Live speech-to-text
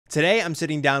Today, I'm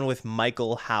sitting down with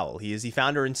Michael Howell. He is the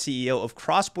founder and CEO of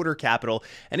CrossBorder Capital,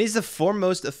 and he's the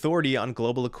foremost authority on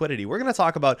global liquidity. We're going to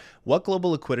talk about what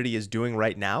global liquidity is doing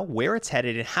right now, where it's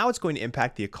headed, and how it's going to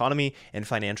impact the economy and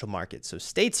financial markets. So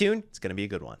stay tuned. It's going to be a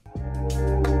good one.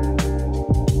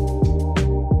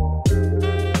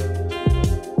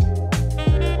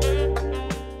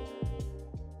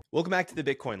 Welcome back to the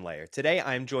Bitcoin Layer. Today,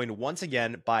 I am joined once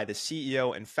again by the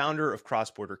CEO and founder of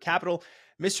CrossBorder Capital,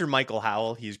 Mr. Michael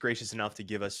Howell. He is gracious enough to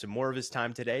give us some more of his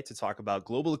time today to talk about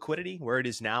global liquidity, where it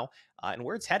is now, and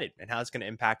where it's headed, and how it's going to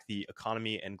impact the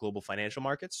economy and global financial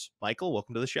markets. Michael,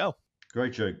 welcome to the show.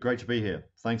 Great, Joe. Great to be here.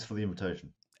 Thanks for the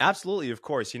invitation. Absolutely, of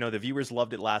course. You know, the viewers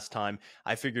loved it last time.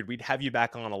 I figured we'd have you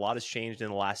back on. A lot has changed in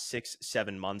the last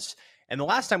 6-7 months. And the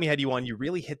last time we had you on, you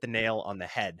really hit the nail on the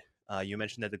head. You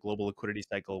mentioned that the global liquidity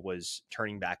cycle was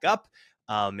turning back up.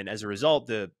 And as a result,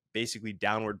 the basically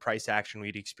downward price action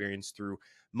we'd experienced through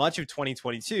much of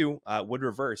 2022 would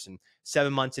reverse. And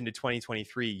 7 months into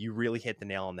 2023, you really hit the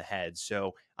nail on the head.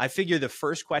 So I figure the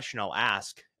first question I'll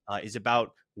ask is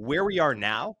about where we are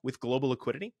now with global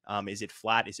liquidity. Is it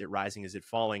flat? Is it rising? Is it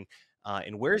falling?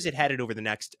 And where is it headed over the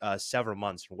next several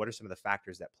months? And what are some of the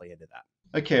factors that play into that?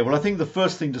 Okay, well, I think the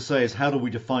first thing to say is how do we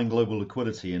define global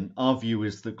liquidity? And our view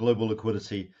is that global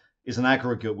liquidity is an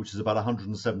aggregate which is about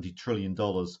 $170 trillion.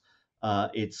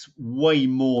 It's way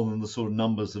more than the sort of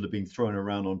numbers that have been thrown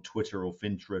around on Twitter or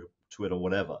FinTwit or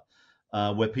whatever,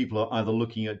 where people are either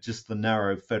looking at just the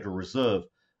narrow Federal Reserve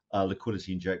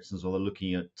liquidity injections, or they're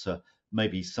looking at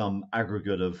maybe some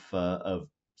aggregate of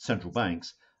central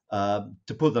banks.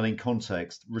 To put that in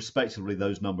context, respectively,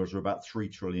 those numbers are about 3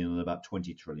 trillion and about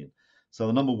 20 trillion. So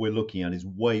the number we're looking at is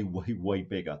way, way, way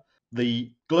bigger.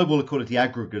 The global liquidity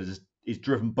aggregate is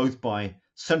driven both by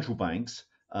central banks.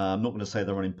 I'm not going to say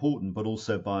they're unimportant, but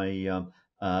also by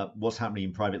what's happening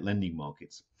in private lending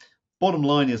markets. Bottom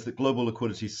line is that global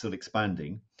liquidity is still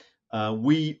expanding.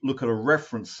 We look at a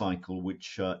reference cycle,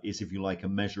 which is, if you like, a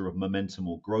measure of momentum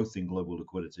or growth in global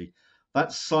liquidity.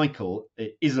 That cycle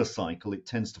is a cycle. It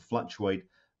tends to fluctuate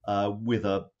with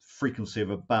a frequency of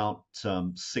about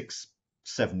 6-7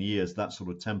 years, that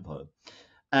sort of tempo.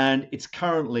 And it's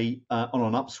currently on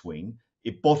an upswing.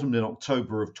 It bottomed in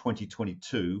October of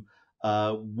 2022.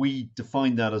 We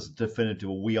defined that as a definitive,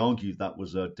 or we argued that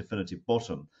was a definitive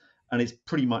bottom. And it's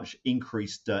pretty much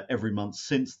increased every month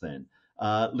since then.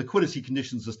 Liquidity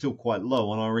conditions are still quite low.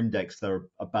 On our index, they're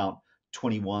about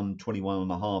 21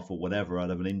 and a half or whatever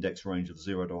out of an index range of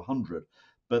 0 to 100,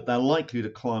 but they're likely to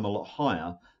climb a lot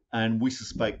higher. And we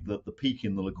suspect that the peak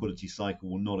in the liquidity cycle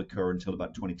will not occur until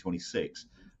about 2026.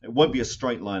 It won't be a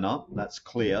straight line up, that's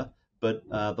clear. But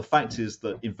the fact is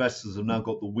that investors have now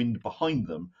got the wind behind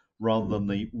them rather than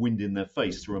the wind in their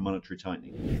face through a monetary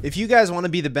tightening. If you guys want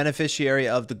to be the beneficiary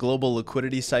of the global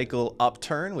liquidity cycle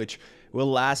upturn, which will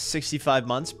last 65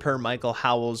 months per Michael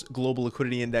Howell's global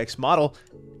liquidity index model,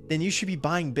 then you should be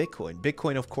buying Bitcoin.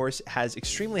 Bitcoin, of course, has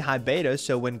extremely high beta,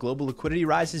 so when global liquidity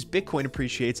rises, Bitcoin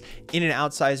appreciates in an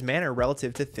outsized manner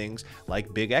relative to things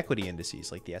like big equity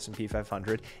indices like the S&P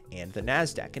 500 and the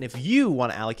NASDAQ. And if you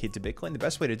want to allocate to Bitcoin, the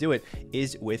best way to do it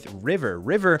is with River.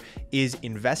 River is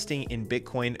investing in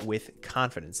Bitcoin with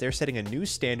confidence. They're setting a new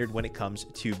standard when it comes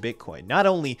to Bitcoin. Not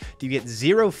only do you get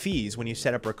zero fees when you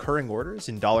set up recurring orders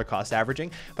in dollar cost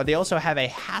averaging, but they also have a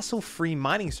hassle-free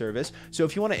mining service. So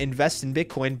if you want to invest in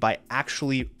Bitcoin by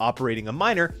actually operating a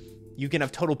miner, you can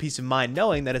have total peace of mind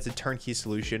knowing that it's a turnkey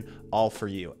solution all for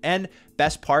you. And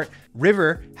best part,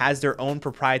 River has their own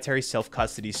proprietary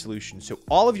self-custody solution. So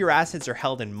all of your assets are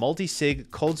held in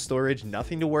multi-sig cold storage,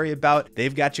 nothing to worry about.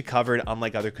 They've got you covered,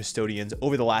 unlike other custodians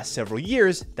over the last several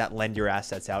years that lend your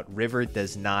assets out. River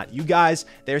does not. You guys,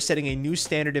 they're setting a new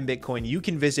standard in Bitcoin. You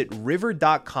can visit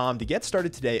river.com to get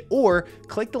started today, or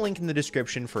click the link in the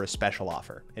description for a special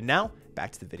offer. And now,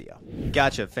 back to the video.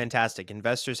 Gotcha. Fantastic.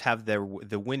 Investors have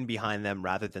the wind behind them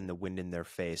rather than the wind in their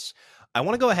face. I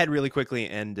want to go ahead really quickly,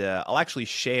 and I'll actually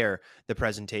share the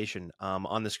presentation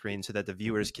on the screen so that the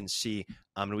viewers can see,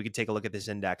 and we can take a look at this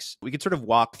index. We could sort of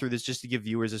walk through this just to give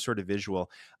viewers a sort of visual.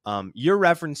 You're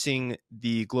referencing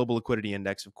the Global Liquidity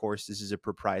Index. Of course, this is a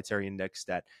proprietary index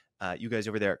that you guys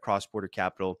over there at CrossBorder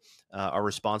Capital are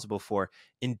responsible for.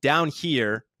 And down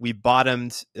here, we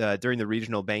bottomed during the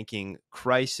regional banking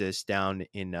crisis down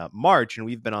in March, and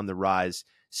we've been on the rise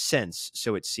since,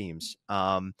 so it seems.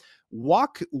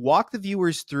 Walk the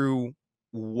viewers through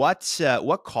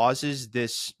what causes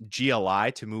this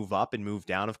GLI to move up and move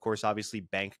down. Of course, obviously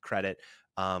bank credit,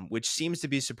 which seems to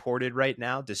be supported right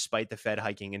now despite the Fed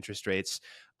hiking interest rates.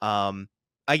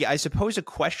 I suppose a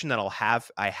question that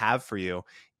I have for you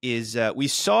is we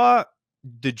saw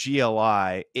the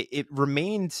GLI, it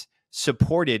remained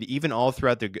supported even all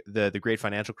throughout the great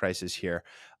financial crisis here.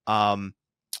 Um,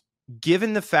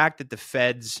 Given the fact that the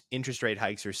Fed's interest rate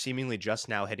hikes are seemingly just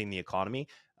now hitting the economy,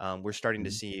 we're starting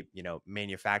to see,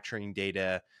 manufacturing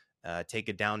data take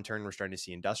a downturn. We're starting to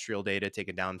see industrial data take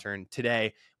a downturn.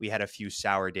 Today, we had a few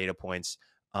sour data points.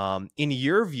 In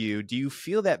your view, do you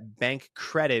feel that bank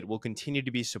credit will continue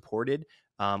to be supported,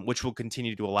 which will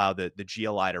continue to allow the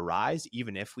GLI to rise,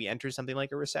 even if we enter something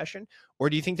like a recession? Or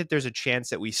do you think that there's a chance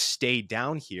that we stay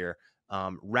down here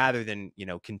rather than,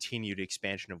 continued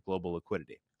expansion of global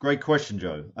liquidity? Great question,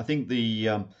 Joe. I think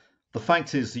the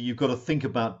fact is that you've got to think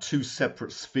about two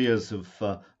separate spheres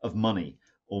of money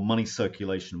or money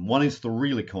circulation. One is the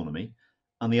real economy,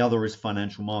 and the other is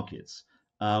financial markets.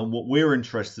 What we're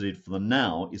interested in for the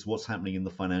now is what's happening in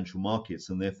the financial markets,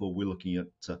 and therefore we're looking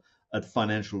at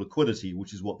financial liquidity,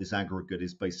 which is what this aggregate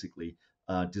is basically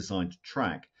designed to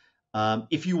track.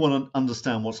 If you want to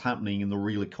understand what's happening in the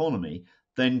real economy,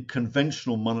 then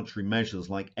conventional monetary measures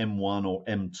like M1 or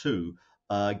M2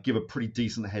 give a pretty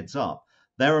decent heads up.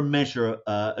 They're a measure,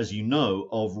 as you know,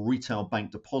 of retail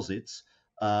bank deposits.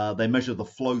 They measure the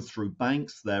flow through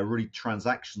banks. They're really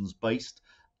transactions based,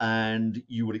 and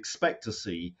you would expect to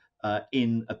see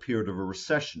in a period of a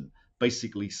recession,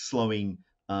 basically slowing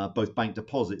both bank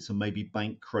deposits and maybe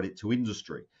bank credit to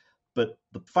industry. But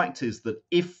the fact is that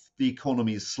if the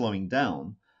economy is slowing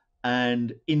down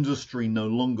and industry no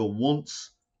longer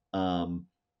wants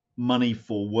money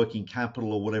for working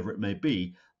capital or whatever it may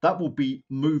be, that will be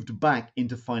moved back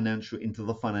into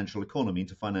the financial economy,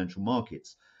 into financial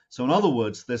markets. So in other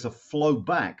words, there's a flow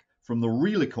back from the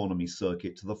real economy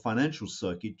circuit to the financial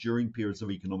circuit during periods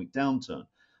of economic downturn.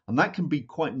 And that can be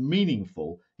quite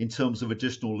meaningful in terms of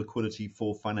additional liquidity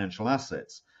for financial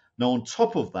assets. Now, on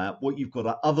top of that, what you've got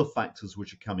are other factors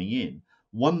which are coming in.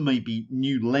 One may be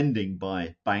new lending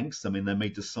by banks. I mean, they may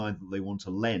decide that they want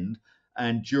to lend,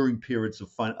 and during periods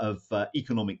of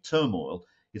economic turmoil,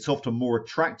 it's often more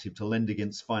attractive to lend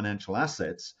against financial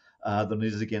assets than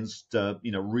it is against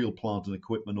real plant and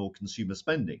equipment or consumer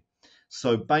spending.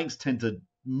 So banks tend to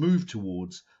move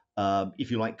towards,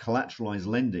 if you like, collateralized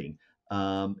lending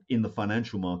in the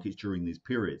financial markets during these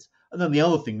periods. And then the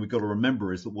other thing we've got to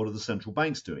remember is that what are the central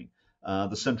banks doing?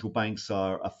 The central banks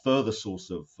are a further source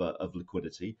of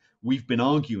liquidity. We've been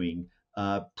arguing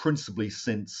principally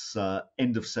since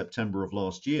end of September of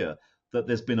last year that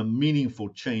there's been a meaningful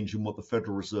change in what the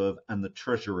Federal Reserve and the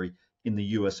Treasury in the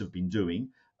US have been doing.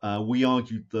 We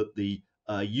argued that the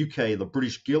UK, the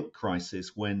British gilt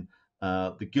crisis, when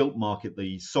the gilt market,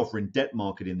 the sovereign debt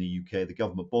market in the UK, the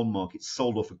government bond market,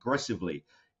 sold off aggressively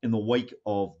in the wake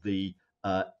of the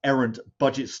errant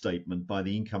budget statement by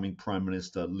the incoming Prime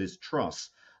Minister Liz Truss.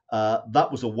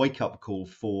 That was a wake-up call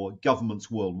for governments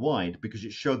worldwide because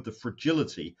it showed the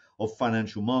fragility of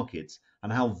financial markets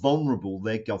and how vulnerable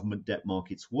their government debt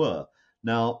markets were.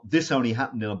 Now, this only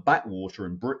happened in a backwater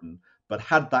in Britain, but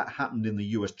had that happened in the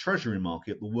US Treasury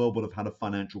market, the world would have had a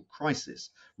financial crisis,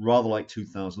 rather like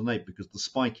 2008, because the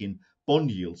spike in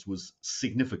bond yields was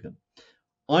significant.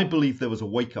 I believe there was a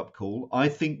wake-up call. I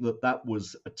think that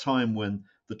was a time when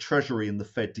the Treasury and the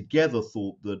Fed together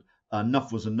thought that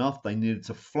enough was enough. They needed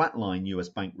to flatline US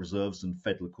bank reserves and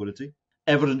Fed liquidity.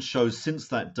 Evidence shows since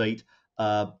that date,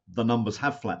 the numbers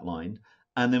have flatlined.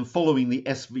 And then following the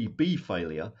SVB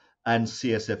failure and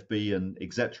CSFB and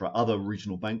etc., other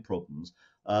regional bank problems,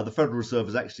 the Federal Reserve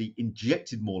has actually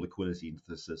injected more liquidity into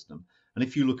the system. And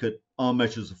if you look at our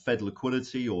measures of Fed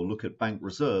liquidity or look at bank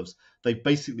reserves, they've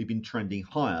basically been trending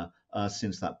higher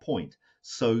since that point.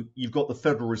 So you've got the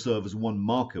Federal Reserve as one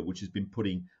marker, which has been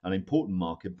putting an important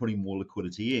marker, putting more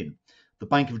liquidity in. The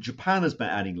Bank of Japan has been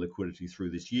adding liquidity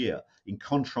through this year, in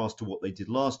contrast to what they did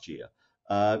last year.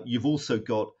 You've also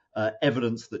got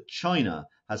evidence that China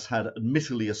has had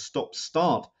admittedly a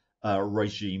stop-start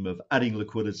regime of adding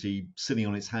liquidity, sitting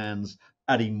on its hands,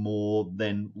 adding more,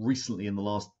 then recently in the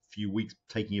last few weeks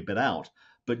taking a bit out.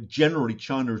 But generally,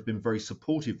 China has been very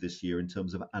supportive this year in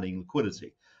terms of adding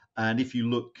liquidity. And if you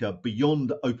look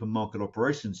beyond open market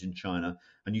operations in China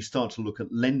and you start to look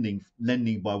at lending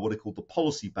by what are called the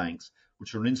policy banks,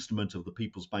 which are an instrument of the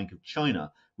People's Bank of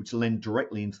China, which lend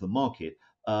directly into the market,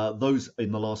 those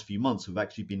in the last few months have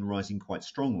actually been rising quite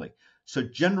strongly. So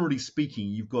generally speaking,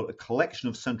 you've got a collection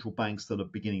of central banks that are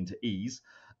beginning to ease.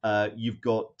 You've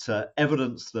got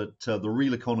evidence that the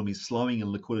real economy is slowing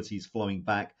and liquidity is flowing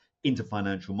back into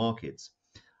financial markets.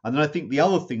 And then I think the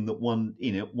other thing that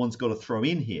one's got to throw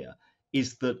in here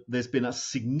is that there's been a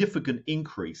significant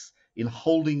increase in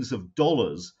holdings of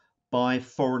dollars by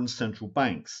foreign central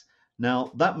banks.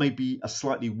 Now, that may be a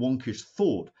slightly wonkish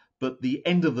thought, But at the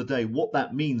end of the day, what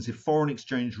that means, if foreign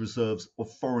exchange reserves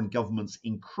of foreign governments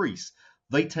increase,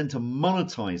 they tend to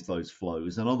monetize those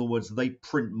flows. In other words, they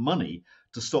print money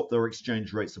to stop their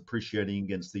exchange rates appreciating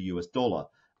against the US dollar.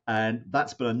 And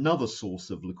that's been another source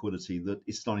of liquidity that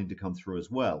is starting to come through as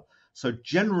well. So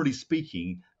generally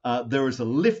speaking, there is a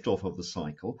lift off of the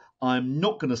cycle. I'm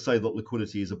not going to say that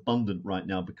liquidity is abundant right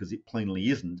now because it plainly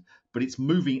isn't, but it's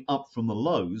moving up from the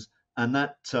lows. And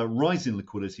that rise in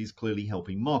liquidity is clearly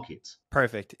helping markets.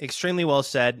 Perfect. Extremely well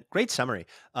said. Great summary.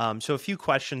 So a few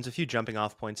questions, a few jumping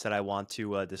off points that I want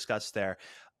to discuss there.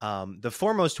 The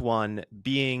foremost one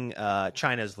being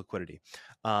China's liquidity.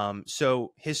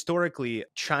 So historically,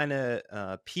 China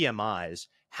PMIs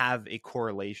have a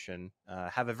correlation,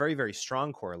 have a very, very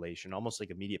strong correlation, almost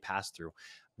like immediate pass through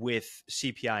with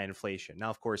CPI inflation. Now,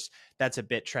 of course, that's a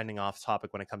bit trending off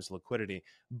topic when it comes to liquidity,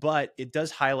 but it does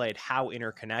highlight how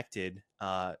interconnected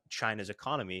China's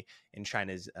economy and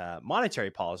China's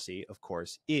monetary policy, of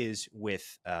course, is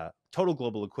with total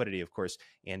global liquidity, of course,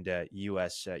 and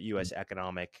U.S.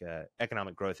 economic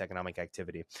growth, economic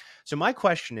activity. So my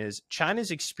question is,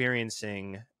 China's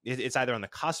experiencing, it's either on the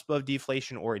cusp of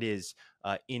deflation or it is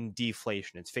in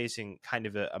deflation. It's facing kind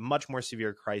of a much more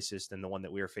severe crisis than the one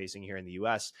that we are facing here in the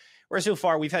U.S., where so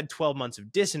far we've had 12 months of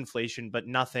disinflation, but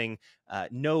nothing,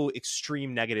 no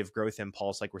extreme negative growth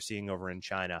impulse like we're seeing over in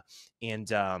China. And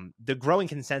the growing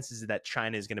consensus is that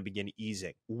China is going to begin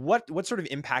easing. What sort of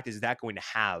impact is that going to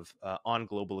have on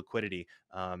global liquidity?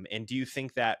 And do you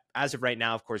think that as of right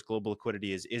now, of course, global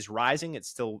liquidity is rising? It's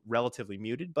still relatively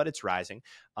muted, but it's rising.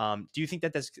 Do you think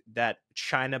that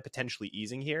China potentially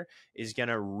easing here is going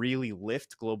to really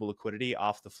lift global liquidity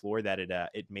off the floor that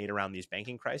it made around these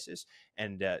banking crises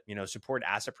and support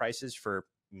asset prices for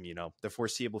the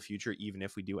foreseeable future, even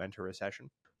if we do enter a recession?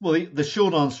 Well, the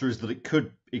short answer is that it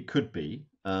could be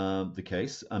the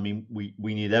case. I mean, we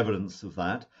need evidence of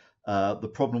that.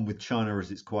 The problem with China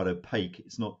is it's quite opaque.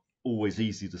 It's not always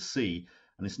easy to see,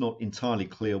 and it's not entirely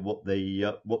clear what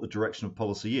the direction of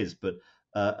policy is. But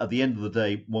at the end of the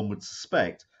day, one would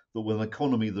suspect that with an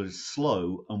economy that is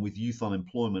slow and with youth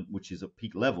unemployment, which is at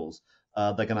peak levels,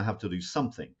 they're going to have to do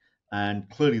something. And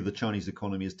clearly, the Chinese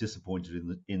economy is disappointed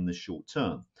in the short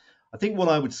term. I think what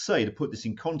I would say to put this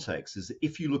in context is that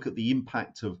if you look at the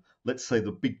impact of, let's say,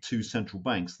 the big two central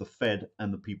banks, the Fed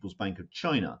and the People's Bank of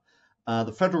China,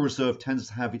 the Federal Reserve tends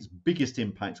to have its biggest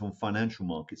impact on financial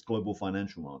markets, global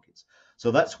financial markets.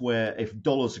 So that's where if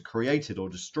dollars are created or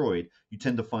destroyed, you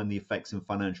tend to find the effects in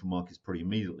financial markets pretty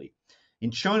immediately. In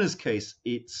China's case,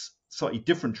 it's slightly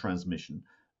different transmission.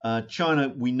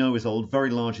 China, we know, is a very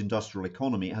large industrial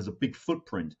economy. It has a big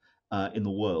footprint in the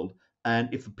world.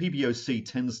 And if the PBOC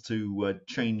tends to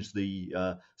change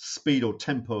the speed or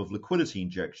tempo of liquidity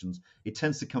injections, it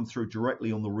tends to come through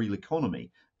directly on the real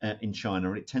economy in China,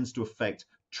 and it tends to affect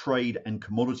trade and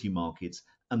commodity markets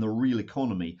and the real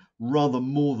economy rather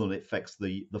more than it affects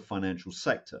the financial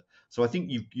sector. So I think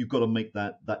you've got to make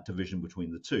that division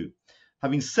between the two.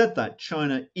 Having said that,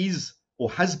 China is or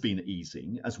has been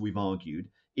easing, as we've argued.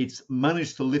 It's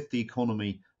managed to lift the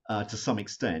economy to some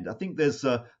extent. I think there's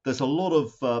a lot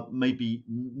of maybe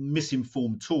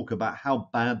misinformed talk about how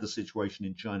bad the situation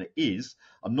in China is.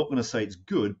 I'm not going to say it's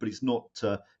good, but it's not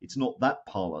that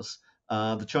parlous.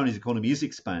 The Chinese economy is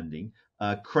expanding.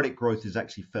 Credit growth is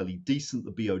actually fairly decent.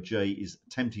 The BOJ is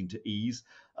attempting to ease.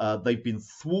 They've been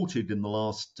thwarted in the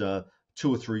last 2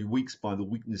 or 3 weeks by the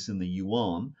weakness in the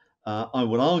yuan. I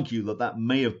would argue that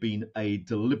may have been a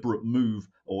deliberate move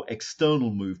or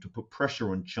external move to put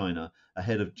pressure on China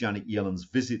ahead of Janet Yellen's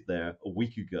visit there a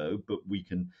week ago. But we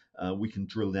can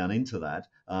drill down into that.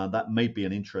 That may be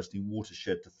an interesting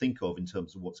watershed to think of in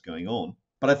terms of what's going on.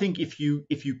 But I think if you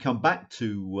come back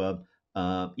to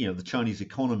the Chinese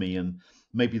economy and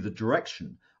maybe the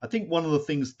direction, I think one of the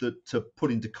things that to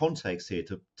put into context here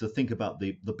to think about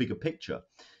the bigger picture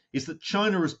is that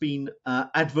China has been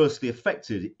adversely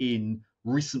affected in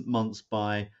recent months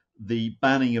by the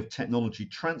banning of technology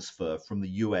transfer from the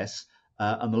US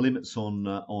and the limits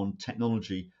on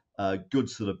technology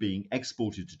goods that are being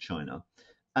exported to China.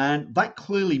 And that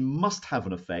clearly must have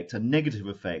an effect, a negative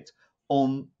effect,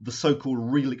 on the so-called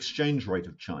real exchange rate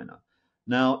of China.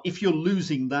 Now, if you're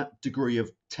losing that degree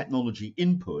of technology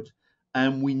input,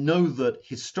 and we know that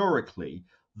historically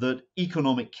that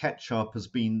economic catch-up has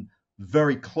been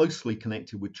very closely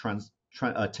connected with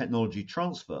technology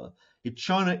transfer. If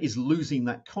China is losing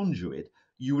that conduit,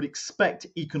 you would expect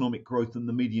economic growth in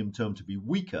the medium term to be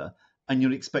weaker, and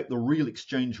you'd expect the real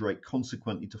exchange rate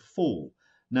consequently to fall.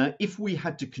 Now, if we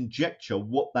had to conjecture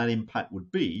what that impact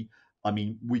would be, I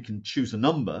mean, we can choose a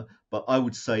number, but I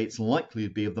would say it's likely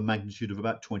to be of the magnitude of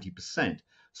about 20%.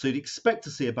 So you'd expect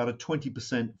to see about a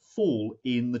 20% fall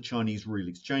in the Chinese real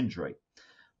exchange rate.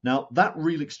 Now, that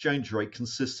real exchange rate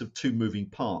consists of two moving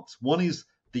parts. One is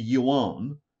the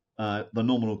yuan, the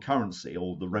nominal currency,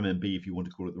 or the renminbi, if you want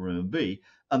to call it the renminbi,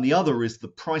 and the other is the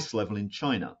price level in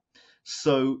China.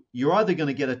 So you're either going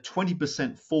to get a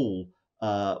 20% fall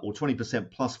or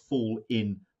 20% plus fall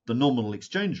in the nominal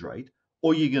exchange rate,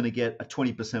 or you're going to get a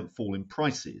 20% fall in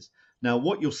prices. Now,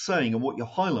 what you're saying and what you're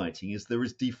highlighting is there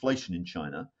is deflation in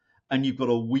China, and you've got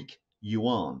a weak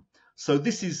yuan. So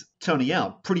this is turning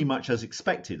out pretty much as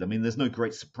expected. I mean, there's no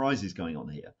great surprises going on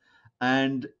here.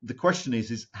 And the question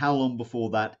is how long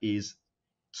before that is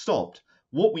stopped?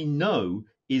 What we know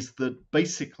is that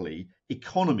basically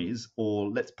economies, or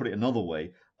let's put it another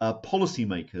way,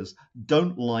 policymakers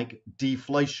don't like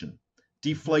deflation.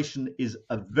 Deflation is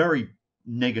a very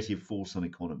negative force on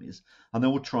economies, and they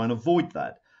will try and avoid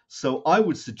that. So I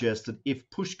would suggest that if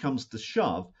push comes to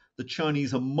shove, the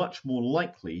Chinese are much more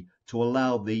likely to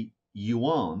allow the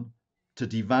yuan to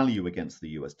devalue against the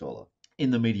US dollar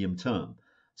in the medium term.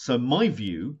 So my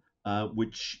view,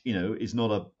 which is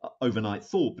not a overnight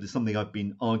thought, but it's something I've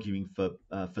been arguing for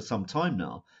some time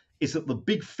now, is that the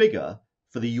big figure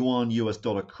for the yuan US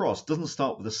dollar cross doesn't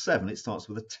start with a 7, it starts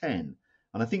with a 10.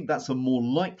 And I think that's a more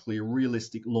likely,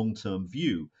 realistic long-term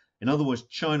view. In other words,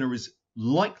 China is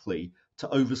likely to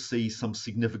oversee some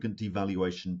significant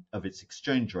devaluation of its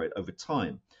exchange rate over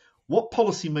time. What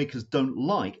policymakers don't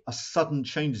like are sudden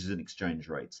changes in exchange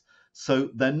rates. So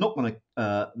they're not going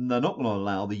to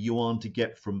allow the yuan to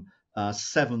get from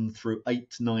 7 through 8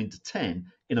 to 9 to 10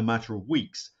 in a matter of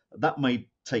weeks. That may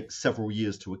take several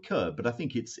years to occur, but I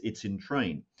think it's in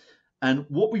train. And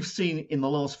what we've seen in the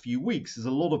last few weeks is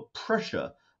a lot of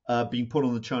pressure being put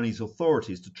on the Chinese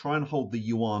authorities to try and hold the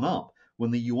yuan up when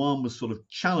the yuan was sort of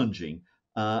challenging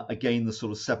again the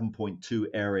sort of 7.2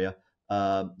 area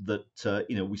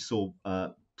that we saw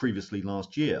previously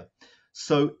last year.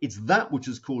 So it's that which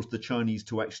has caused the Chinese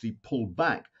to actually pull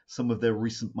back some of their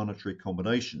recent monetary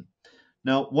accommodation.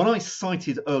 Now, when I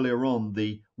cited earlier on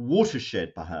the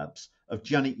watershed, perhaps, of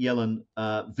Janet Yellen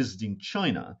visiting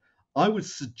China, I would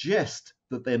suggest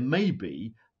that there may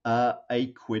be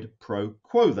a quid pro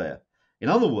quo there. In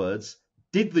other words,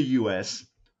 did the US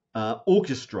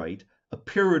orchestrate a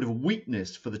period of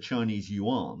weakness for the Chinese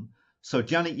yuan so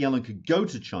Janet Yellen could go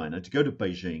to China, to go to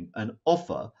Beijing and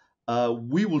offer,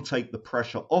 we will take the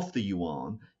pressure off the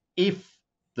yuan if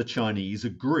the Chinese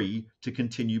agree to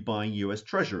continue buying US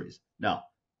treasuries. Now,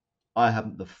 I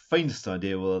haven't the faintest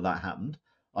idea whether that happened.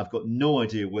 I've got no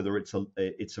idea whether it's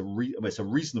a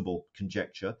reasonable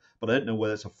conjecture, but I don't know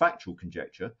whether it's a factual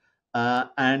conjecture.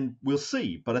 And we'll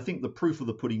see. But I think the proof of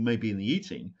the pudding may be in the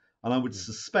eating. And I would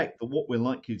suspect that what we're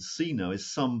likely to see now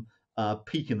is some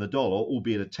peak in the dollar,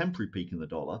 albeit a temporary peak in the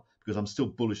dollar, because I'm still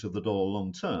bullish of the dollar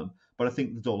long term. But I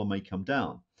think the dollar may come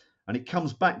down. And it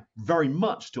comes back very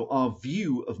much to our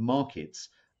view of markets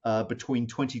between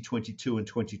 2022 and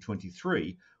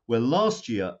 2023, where last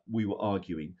year we were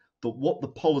arguing that what the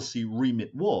policy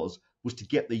remit was to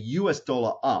get the US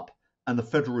dollar up and the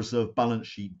Federal Reserve balance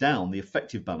sheet down, the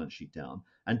effective balance sheet down.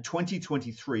 And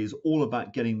 2023 is all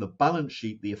about getting the balance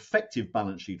sheet, the effective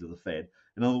balance sheet of the Fed,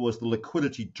 in other words, the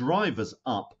liquidity drivers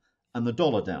up and the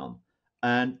dollar down.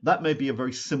 And that may be a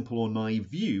very simple or naive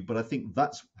view, but I think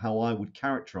that's how I would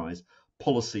characterize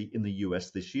policy in the US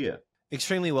this year.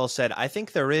 Extremely well said. I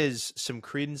think there is some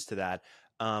credence to that.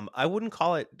 I wouldn't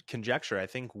call it conjecture. I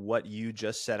think what you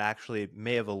just said actually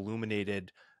may have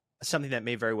illuminated something that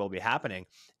may very well be happening.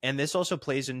 And this also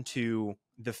plays into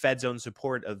the Fed's own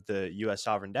support of the U.S.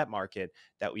 sovereign debt market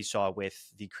that we saw with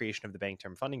the creation of the Bank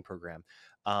Term Funding Program.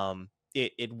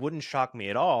 It wouldn't shock me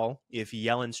at all if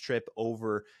Yellen's trip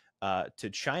over to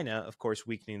China, of course,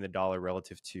 weakening the dollar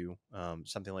relative to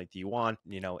something like the yuan,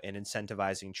 and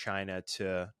incentivizing China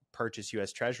to purchase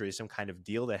U.S. Treasuries, some kind of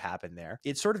deal that happened there.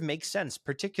 It sort of makes sense,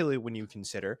 particularly when you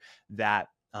consider that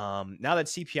now that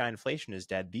CPI inflation is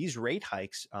dead, these rate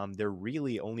hikes, they're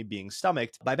really only being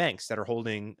stomached by banks that are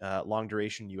holding long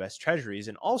duration U.S. Treasuries,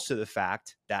 and also the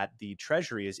fact that the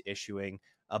Treasury is issuing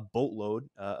a boatload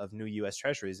of new U.S.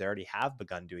 Treasuries. They already have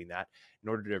begun doing that in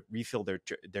order to refill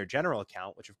their general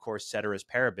account, which of course, ceteris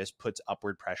paribus, puts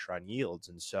upward pressure on yields.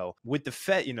 And so with the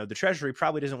Fed, the Treasury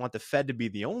probably doesn't want the Fed to be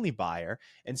the only buyer.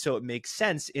 And so it makes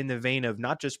sense in the vein of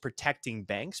not just protecting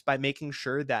banks by making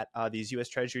sure that these U.S.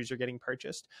 Treasuries are getting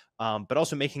purchased, but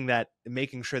also making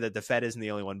sure that the Fed isn't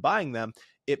the only one buying them.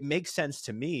 It makes sense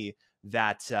to me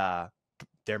that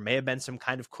there may have been some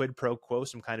kind of quid pro quo,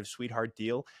 some kind of sweetheart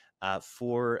deal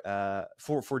for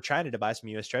China to buy some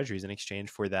U.S. Treasuries in exchange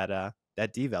for that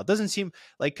deval. It doesn't seem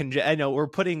like I know we're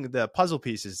putting the puzzle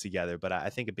pieces together, but I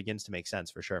think it begins to make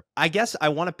sense for sure. I guess I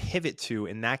want to pivot to,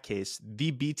 in that case,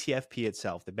 the BTFP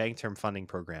itself, the Bank Term Funding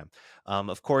Program.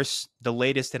 Of course, the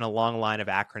latest in a long line of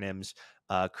acronyms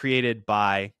created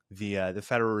by the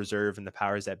Federal Reserve and the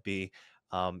powers that be.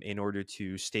 In order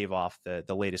to stave off the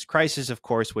latest crisis, of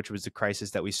course, which was the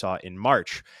crisis that we saw in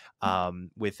March,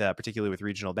 with particularly with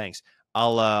regional banks.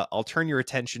 I'll turn your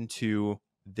attention to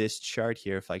this chart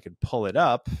here, if I could pull it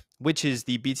up, which is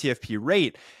the BTFP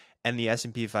rate and the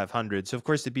S&P 500. So, of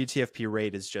course, the BTFP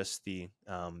rate is just the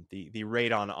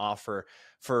rate on offer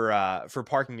for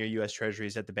parking your U.S.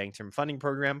 Treasuries at the Bank Term Funding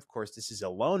Program. Of course, this is a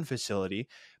loan facility,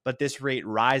 but this rate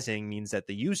rising means that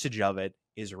the usage of it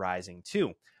is rising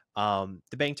too.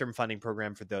 The Bank Term Funding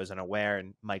Program, for those unaware,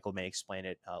 and Michael may explain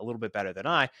it a little bit better than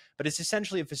I, but it's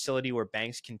essentially a facility where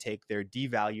banks can take their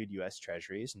devalued U.S.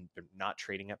 Treasuries, and they're not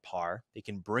trading at par. They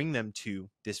can bring them to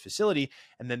this facility,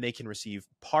 and then they can receive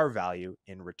par value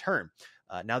in return.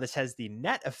 Now, this has the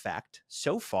net effect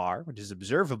so far, which is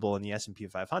observable in the S&P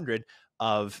 500,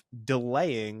 of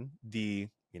delaying the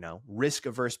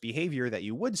risk-averse behavior that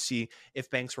you would see if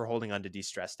banks were holding onto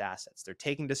distressed assets. They're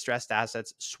taking distressed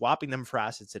assets, swapping them for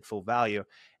assets at full value,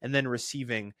 and then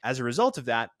receiving, as a result of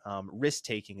that,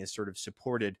 risk-taking is sort of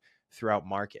supported throughout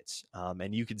markets.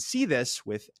 And you can see this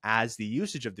as the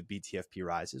usage of the BTFP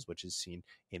rises, which is seen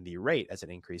in the rate as it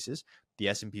increases, the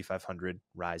S&P 500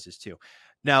 rises too.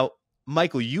 Now,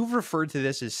 Michael, you've referred to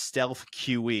this as stealth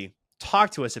QE.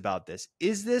 Talk to us about this.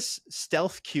 Is this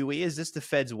stealth QE? Is this the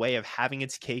Fed's way of having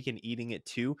its cake and eating it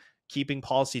too, keeping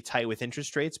policy tight with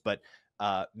interest rates, but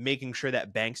making sure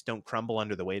that banks don't crumble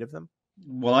under the weight of them?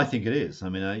 Well, I think it is. I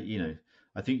mean,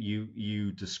 I think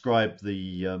you described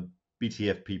the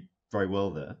BTFP very well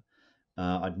there.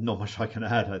 Not much I can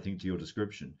add, I think, to your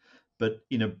description. But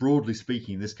broadly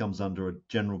speaking, this comes under a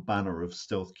general banner of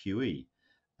stealth QE,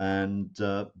 and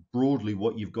broadly,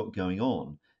 what you've got going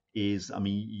on is, I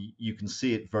mean, you can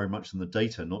see it very much in the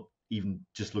data, not even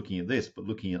just looking at this, but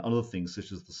looking at other things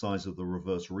such as the size of the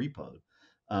reverse repo.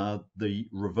 The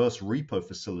reverse repo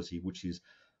facility, which is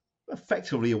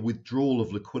effectively a withdrawal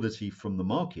of liquidity from the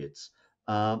markets,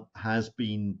 has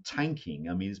been tanking.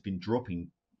 I mean, it's been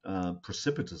dropping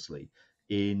precipitously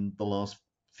in the last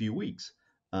few weeks.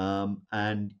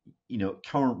 And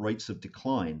current rates of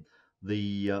decline,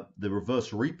 the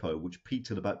reverse repo, which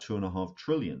peaked at about $2.5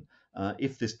 trillion,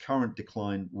 if this current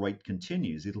decline rate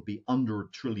continues, it'll be under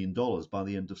 $1 trillion by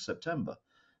the end of September.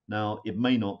 Now, it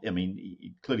may not. I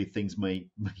mean, clearly things may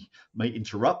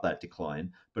interrupt that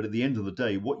decline, but at the end of the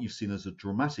day, what you've seen is a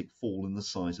dramatic fall in the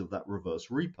size of that reverse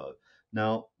repo.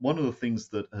 Now, one of the things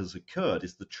that has occurred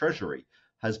is the Treasury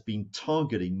has been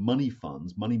targeting money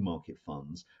funds, money market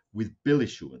funds, with bill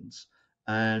issuance,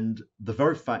 and the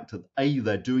very fact that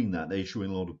they're doing that, they're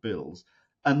issuing a lot of bills,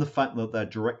 and the fact that they're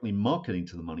directly marketing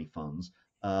to the money funds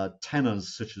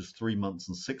tenors such as 3 months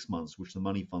and 6 months, which the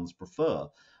money funds prefer,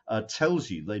 tells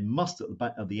you they must,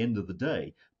 at the end of the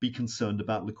day, be concerned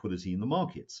about liquidity in the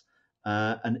markets.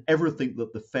 And everything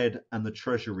that the Fed and the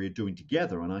Treasury are doing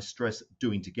together, and I stress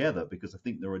doing together because I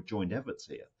think there are joint efforts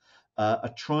here,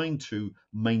 are trying to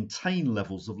maintain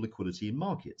levels of liquidity in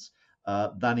markets.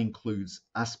 That includes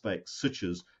aspects such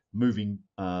as moving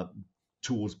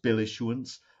towards bill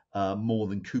issuance, more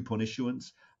than coupon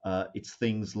issuance. It's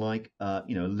things like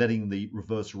letting the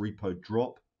reverse repo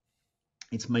drop.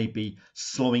 It's maybe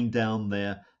slowing down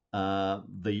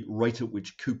the rate at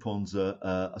which coupons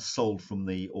are sold from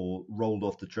or rolled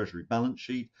off the Treasury balance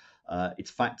sheet.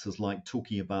 It's factors like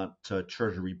talking about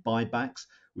Treasury buybacks,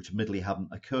 which admittedly haven't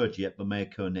occurred yet, but may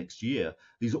occur next year.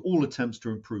 These are all attempts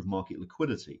to improve market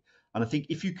liquidity. And I think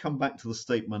if you come back to the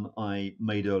statement I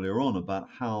made earlier on about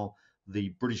how the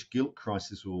British gilt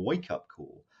crisis was a wake-up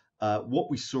call, what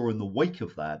we saw in the wake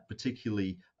of that,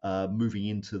 particularly moving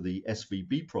into the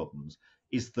SVB problems,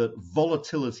 is that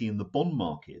volatility in the bond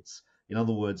markets, in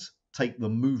other words, take the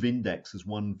MOVE index as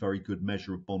one very good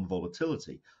measure of bond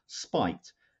volatility,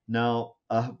 spiked. Now,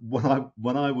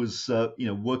 when I was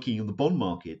working in the bond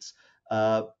markets,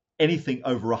 anything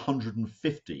over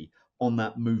 150 on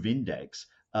that MOVE index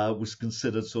was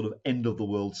considered sort of end of the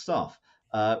world stuff.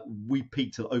 We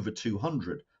peaked at over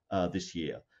 200 this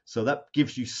year. So that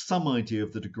gives you some idea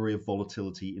of the degree of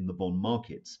volatility in the bond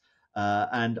markets.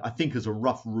 And I think as a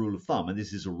rough rule of thumb, and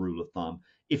this is a rule of thumb,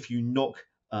 if you knock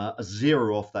a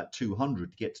zero off that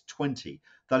 200 to get to 20,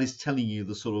 that is telling you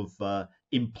the sort of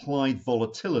implied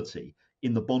volatility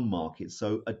in the bond market.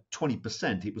 So at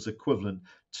 20%, it was equivalent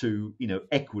to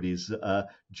equities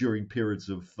during periods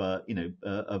of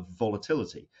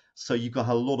volatility. So you've got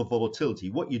a lot of volatility.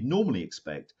 What you'd normally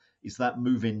expect is that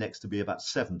move index to be about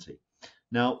 70.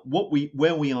 Now,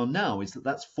 where we are now is that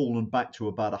that's fallen back to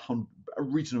about a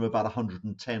region of about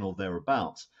 110 or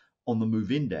thereabouts on the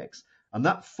move index. And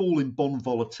that fall in bond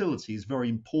volatility is very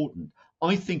important.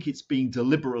 I think it's being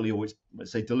deliberately, or it's,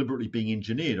 let's say, deliberately being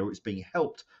engineered, or it's being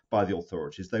helped by the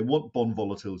authorities. They want bond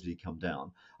volatility to come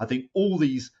down. I think all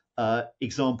these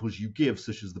examples you give,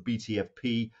 such as the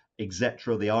BTFP,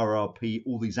 etc., the RRP,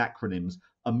 all these acronyms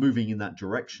are moving in that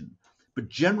direction. But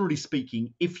generally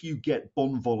speaking, if you get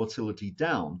bond volatility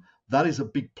down, that is a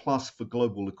big plus for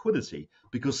global liquidity,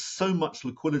 because so much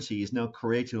liquidity is now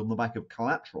created on the back of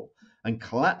collateral. And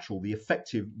collateral, the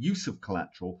effective use of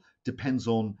collateral, depends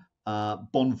on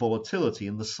bond volatility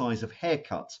and the size of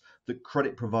haircuts that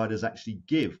credit providers actually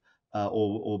give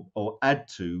or add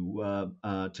to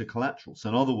collateral. So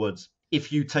in other words,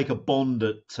 if you take a bond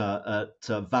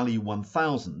at value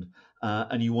 1,000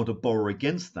 and you want to borrow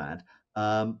against that,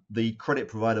 the credit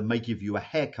provider may give you a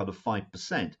haircut of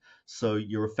 5%. So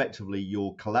your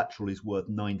collateral is worth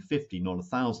 950, not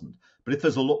 1,000. But if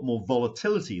there's a lot more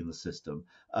volatility in the system,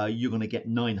 you're going to get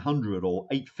 900 or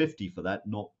 850 for that,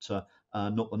 not the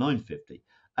 950.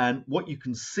 And what you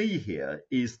can see here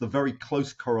is the very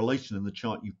close correlation in the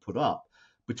chart you've put up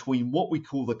between what we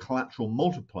call the collateral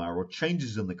multiplier, or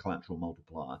changes in the collateral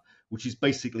multiplier, which is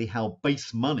basically how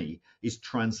base money is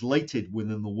translated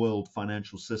within the world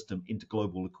financial system into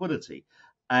global liquidity,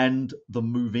 and the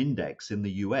move index in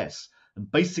the US. And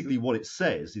basically what it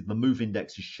says is the move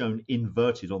index is shown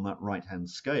inverted on that right-hand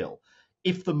scale.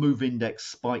 If the move index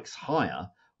spikes higher,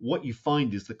 what you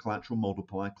find is the collateral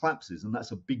multiplier collapses, and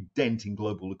that's a big dent in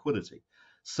global liquidity.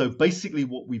 So basically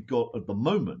what we've got at the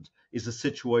moment is a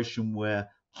situation where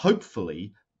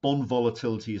hopefully bond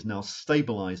volatility is now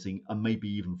stabilizing and maybe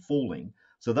even falling.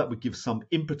 So that would give some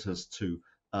impetus to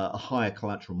a higher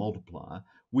collateral multiplier.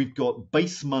 We've got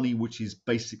base money, which is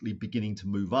basically beginning to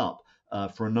move up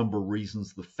for a number of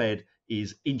reasons. The Fed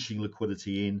is inching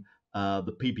liquidity in.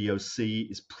 The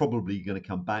PBOC is probably going to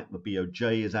come back. The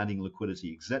BOJ is adding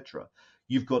liquidity, etc.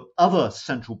 You've got other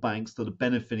central banks that are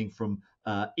benefiting from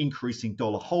increasing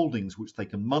dollar holdings, which they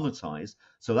can monetize.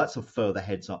 So that's a further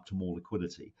heads up to more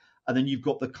liquidity. And then you've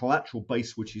got the collateral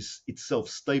base, which is itself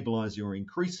stabilizing or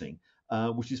increasing,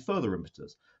 which is further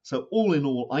impetus. So all in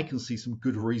all, I can see some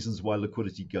good reasons why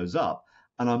liquidity goes up.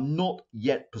 And I'm not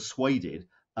yet persuaded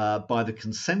by the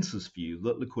consensus view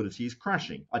that liquidity is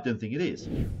crashing. I don't think it is.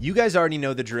 You guys already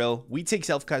know the drill. We take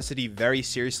self-custody very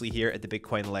seriously here at the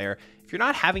Bitcoin Layer. If you're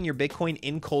not having your Bitcoin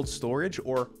in cold storage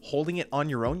or holding it on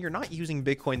your own, you're not using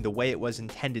Bitcoin the way it was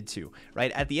intended to,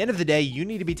 right? At the end of the day, you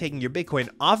need to be taking your Bitcoin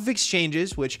off of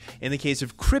exchanges, which in the case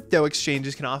of crypto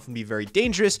exchanges can often be very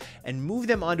dangerous, and move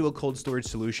them onto a cold storage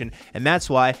solution. And that's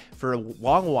why for a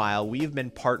long while, we've been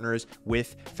partners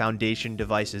with Foundation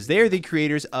Devices. They are the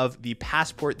creators of the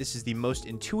Passport. This is the most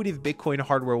intuitive Bitcoin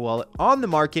hardware wallet on the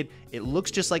market. It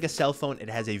looks just like a cell phone. It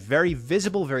has a very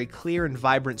visible, very clear and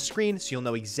vibrant screen, so you'll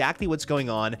know exactly what's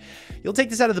going on. You'll take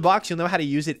this out of the box, you'll know how to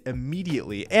use it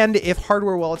immediately. And if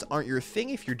hardware wallets aren't your thing,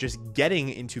 if you're just getting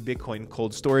into Bitcoin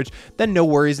cold storage, then no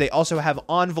worries. They also have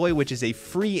Envoy, which is a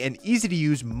free and easy to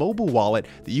use mobile wallet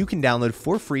that you can download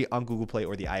for free on Google Play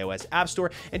or the iOS App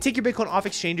Store and take your Bitcoin off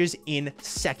exchanges in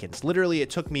seconds. Literally,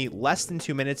 it took me less than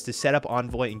 2 minutes to set up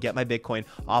Envoy and get my Bitcoin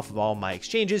off of all my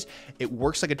exchanges. It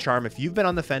works like a charm. If you've been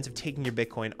on the fence of taking your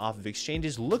Bitcoin off of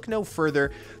exchanges, look no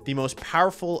further. The most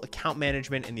powerful account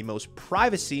management and the most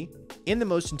privacy in the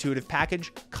most intuitive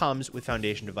package comes with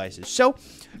Foundation Devices. So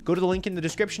go to the link in the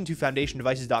description to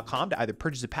foundationdevices.com to either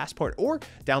purchase a Passport or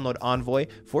download Envoy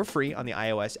for free on the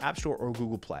iOS App Store or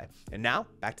Google Play. And now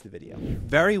back to the video.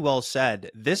 Very well said.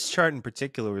 This chart in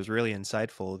particular was really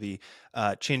insightful. The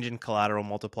change in collateral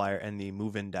multiplier and the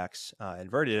move index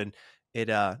inverted. And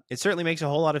it certainly makes a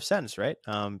whole lot of sense, right?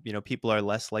 People are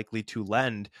less likely to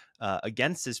lend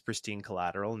against this pristine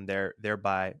collateral, and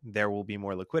thereby there will be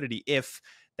more liquidity if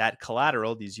that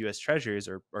collateral, these U.S. Treasuries,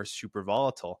 are super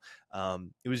volatile.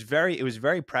 It was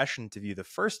very prescient of you the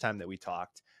first time that we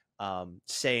talked,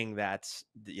 saying that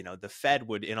the Fed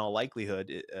would, in all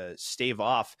likelihood, stave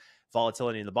off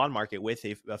volatility in the bond market with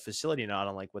a facility, not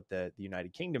unlike what the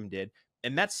United Kingdom did.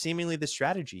 And that's seemingly the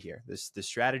strategy here. The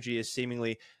strategy is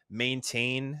seemingly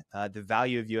maintain the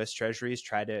value of U.S. Treasuries,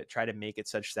 try to make it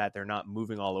such that they're not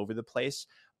moving all over the place,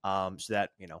 so that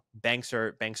banks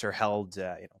are held,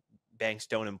 banks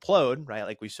don't implode, right,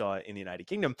 like we saw in the United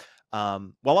Kingdom,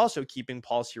 while also keeping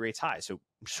policy rates high. So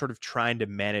sort of trying to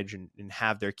manage and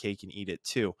have their cake and eat it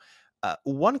too.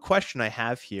 One question I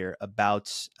have here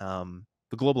about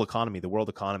the global economy, the world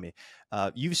economy.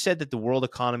 You've said that the world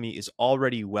economy is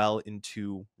already well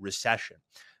into recession.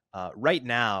 Right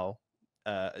now,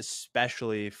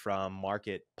 especially from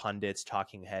market pundits,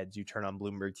 talking heads, you turn on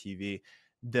Bloomberg TV,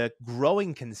 the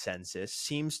growing consensus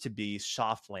seems to be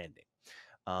soft landing.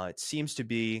 It seems to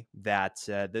be that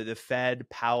the Fed,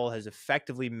 Powell, has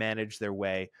effectively managed their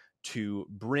way to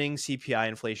bring CPI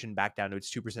inflation back down to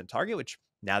its 2% target, which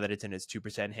now that it's in its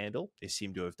 2% handle, they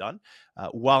seem to have done,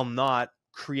 while not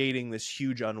creating this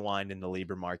huge unwind in the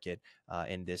labor market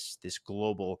in this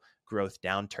global growth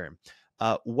downturn.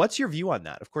 What's your view on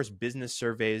that? Of course, business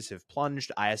surveys have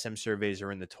plunged. ISM surveys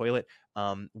are in the toilet.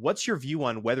 What's your view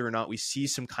on whether or not we see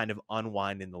some kind of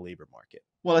unwind in the labor market?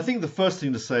 Well, I think the first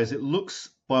thing to say is it looks,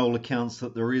 by all accounts,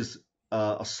 that there is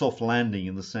a soft landing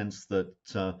in the sense that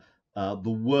the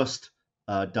worst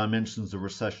dimensions of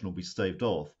recession will be staved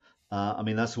off. I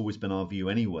mean, that's always been our view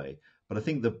anyway. But I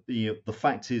think the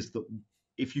fact is that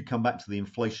if you come back to the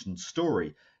inflation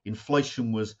story,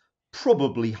 inflation was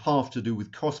probably half to do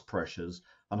with cost pressures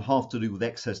and half to do with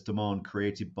excess demand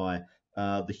created by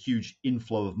the huge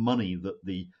inflow of money that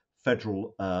the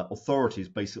federal authorities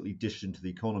basically dished into the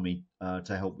economy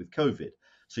to help with COVID.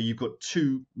 So you've got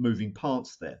two moving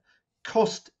parts there.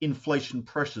 Cost inflation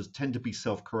pressures tend to be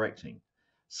self-correcting.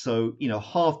 So,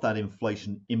 half that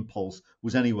inflation impulse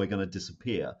was anyway going to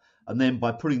disappear. And then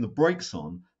by putting the brakes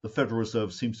on, the Federal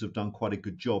Reserve seems to have done quite a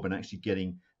good job in actually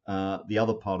getting the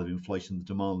other part of inflation, the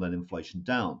demand-led inflation,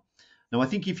 down. Now, I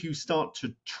think if you start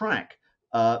to track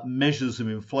measures of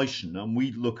inflation, and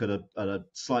we look at a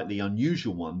slightly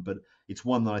unusual one, but it's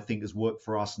one that I think has worked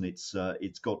for us, and it's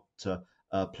got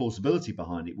plausibility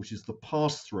behind it, which is the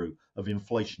pass-through of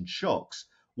inflation shocks.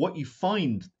 What you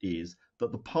find is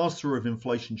that the pass-through of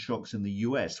inflation shocks in the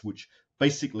US, which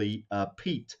basically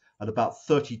peaked at about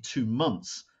 32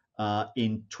 months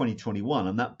in 2021,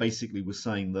 and that basically was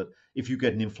saying that if you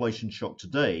get an inflation shock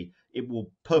today, it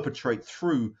will perpetrate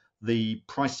through the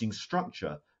pricing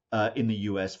structure in the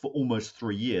US for almost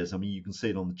 3 years. I mean, you can see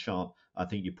it on the chart I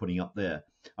think you're putting up there.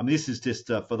 I mean, this is just,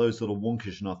 for those that are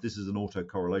wonkish enough, this is an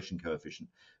autocorrelation coefficient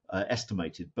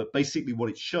estimated. But basically what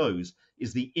it shows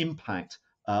is the impact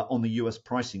on the US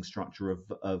pricing structure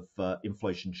of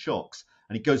inflation shocks.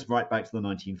 And it goes right back to the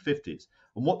 1950s.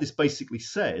 And what this basically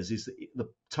says is that the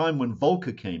time when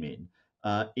Volcker came in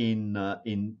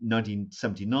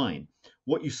 1979,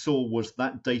 what you saw was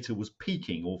that data was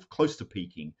peaking or close to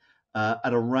peaking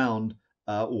at around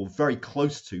or very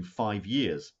close to 5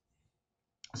 years.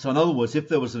 So in other words, if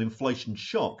there was an inflation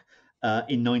shock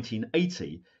in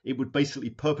 1980, it would basically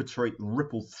perpetrate and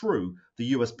ripple through the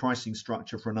US pricing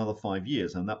structure for another 5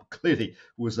 years, and that clearly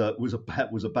was a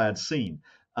bad scene.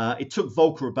 It took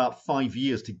Volcker about 5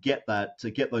 years to get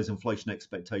those inflation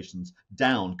expectations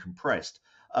down, compressed.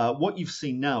 What you've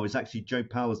seen now is actually Joe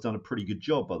Powell has done a pretty good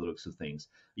job by the looks of things.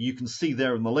 You can see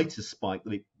there in the latest spike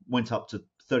that it went up to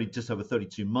just over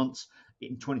 32 months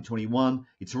in 2021.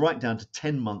 It's right down to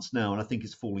 10 months now, and I think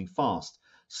it's falling fast.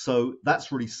 So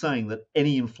that's really saying that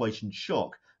any inflation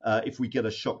shock, if we get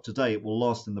a shock today, it will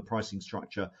last in the pricing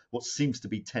structure what seems to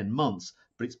be 10 months,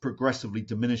 but it's progressively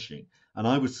diminishing. And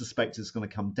I would suspect it's going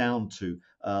to come down to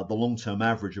the long-term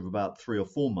average of about 3 or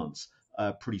 4 months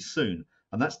pretty soon.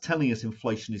 And that's telling us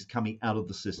inflation is coming out of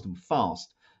the system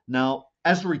fast. Now,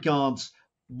 as regards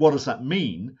what does that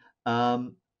mean?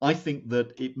 I think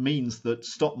that it means that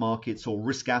stock markets or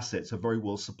risk assets are very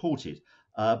well supported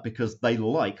because they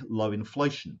like low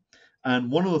inflation.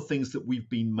 And one of the things that we've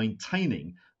been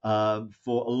maintaining for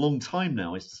a long time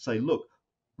now is to say, look,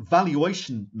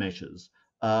 valuation measures,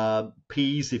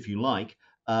 P's if you like,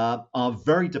 are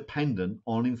very dependent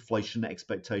on inflation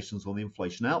expectations or the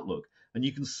inflation outlook. And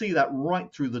you can see that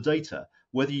right through the data,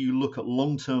 whether you look at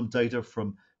long-term data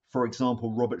from, for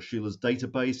example, Robert Shiller's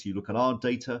database, you look at our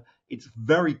data, it's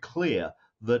very clear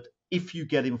that if you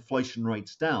get inflation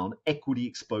rates down, equity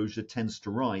exposure tends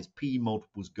to rise, PE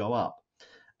multiples go up.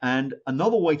 And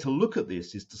another way to look at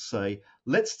this is to say,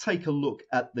 let's take a look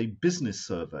at the business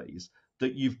surveys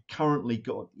that you've currently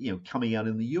got, coming out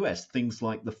in the US, things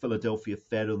like the Philadelphia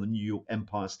Fed or the New York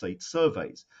Empire State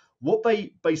surveys. What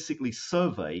they basically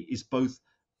survey is both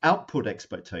output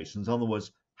expectations, in other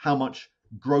words, how much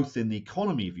growth in the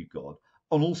economy have you got,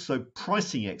 and also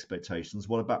pricing expectations,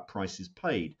 what about prices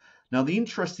paid? Now, the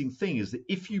interesting thing is that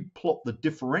if you plot the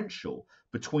differential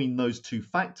between those two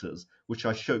factors, which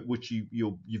I showed, which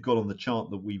you've got on the chart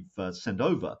that we've sent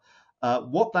over,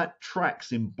 what that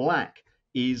tracks in black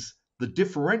is the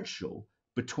differential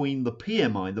between the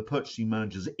PMI, the Purchasing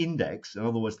Managers Index, in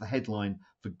other words, the headline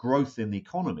for growth in the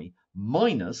economy,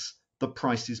 minus the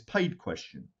price is paid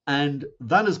question. And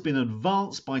that has been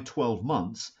advanced by 12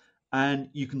 months. And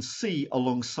you can see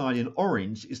alongside in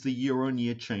orange is the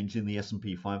year-on-year change in the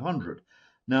S&P 500.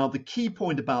 Now, the key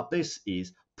point about this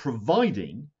is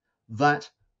providing that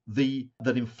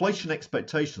that inflation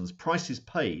expectations, prices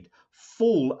paid,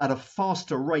 fall at a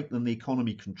faster rate than the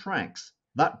economy contracts,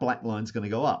 that black line is going to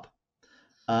go up.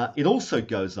 It also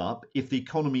goes up if the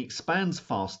economy expands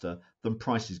faster than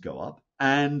prices go up.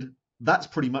 And that's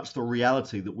pretty much the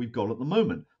reality that we've got at the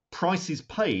moment. Prices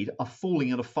paid are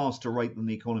falling at a faster rate than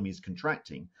the economy is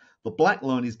contracting. The black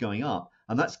line is going up,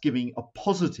 and that's giving a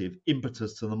positive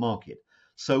impetus to the market.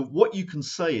 So what you can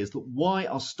say is that why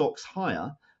are stocks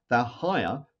higher? They're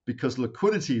higher because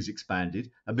liquidity is expanded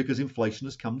and because inflation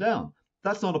has come down.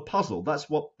 That's not a puzzle.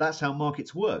 That's how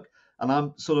markets work. And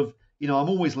I'm sort of, I'm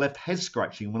always left head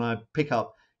scratching when I pick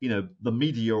up, the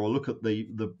media or look at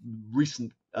the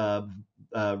recent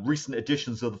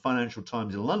editions of the Financial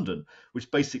Times in London,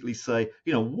 which basically say,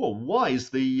 well,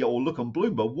 or look on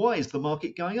Bloomberg, why is the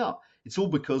market going up? It's all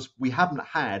because we haven't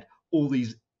had all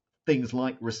these things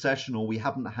like recession, or we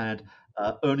haven't had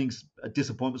earnings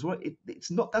disappointments. Well,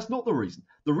 that's not the reason.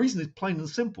 The reason is plain and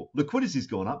simple. Liquidity's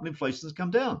gone up and inflation has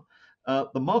come down.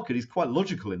 The market is quite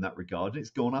logical in that regard, and it's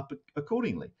gone up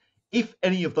accordingly. If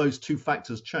any of those two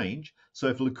factors change, so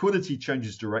if liquidity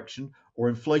changes direction or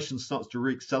inflation starts to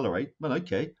reaccelerate, well,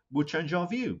 okay, we'll change our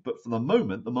view. But for the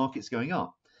moment, the market's going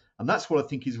up. And that's what I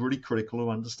think is really critical to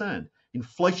understand.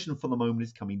 Inflation for the moment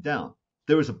is coming down.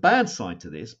 There is a bad side to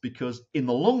this because in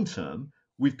the long term,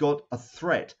 we've got a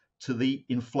threat to the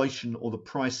inflation or the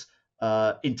price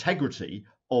integrity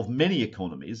of many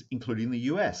economies, including the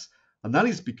US. And that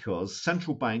is because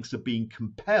central banks are being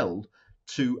compelled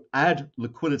to add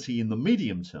liquidity in the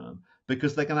medium term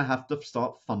because they're going to have to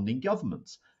start funding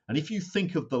governments. And if you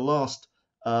think of the last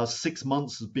 6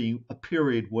 months as being a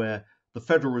period where the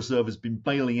Federal Reserve has been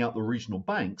bailing out the regional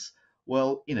banks,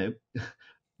 well,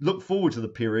 look forward to the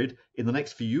period in the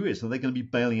next few years and they're going to be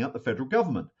bailing out the federal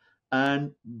government.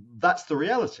 And that's the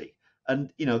reality.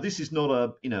 And, this is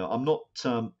not I'm not,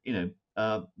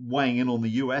 weighing in on the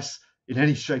US in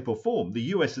any shape or form.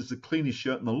 The US is the cleanest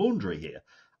shirt in the laundry here.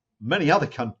 Many other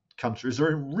countries are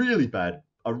in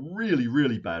a really,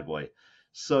 really bad way.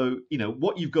 So,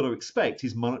 what you've got to expect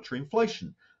is monetary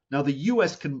inflation. Now, the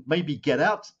US can maybe get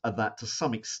out of that to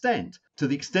some extent, to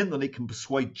the extent that it can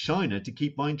persuade China to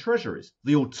keep buying treasuries.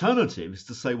 The alternative is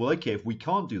to say, well, okay, if we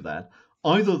can't do that,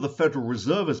 either the Federal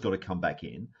Reserve has got to come back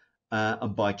in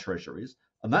and buy treasuries.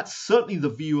 And that's certainly the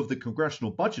view of the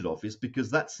Congressional Budget Office, because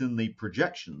that's in the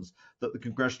projections that the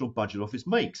Congressional Budget Office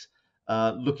makes,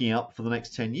 looking out for the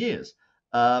next 10 years.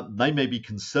 They may be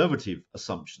conservative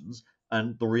assumptions,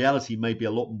 and the reality may be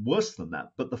a lot worse than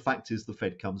that. But the fact is the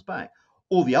Fed comes back.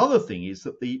 Or the other thing is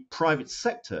that the private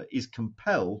sector is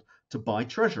compelled to buy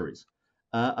treasuries.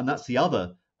 And that's the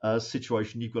other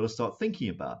situation you've got to start thinking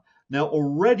about. Now,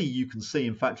 already you can see,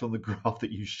 in fact, on the graph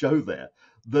that you show there,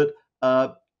 that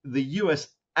the US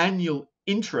annual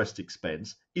interest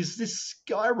expense is this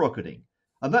skyrocketing.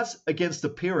 And that's against a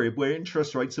period where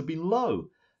interest rates have been low.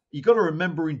 You've got to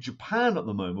remember in Japan at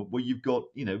the moment, where you've got,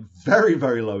 very,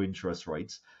 very low interest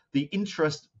rates, the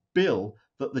interest bill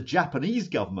that the Japanese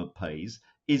government pays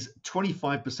is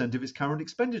 25% of its current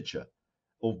expenditure,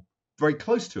 or very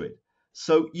close to it.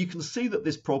 So you can see that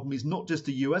this problem is not just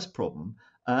a US problem,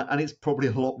 and it's probably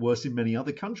a lot worse in many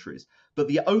other countries. But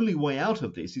the only way out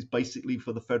of this is basically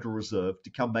for the Federal Reserve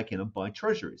to come back in and buy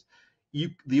treasuries.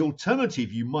 The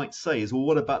alternative, you might say, is, well,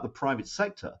 what about the private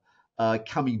sector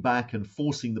coming back and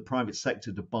forcing the private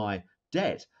sector to buy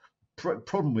debt?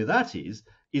 Problem with that is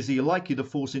you're likely to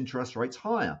force interest rates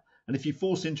higher. And if you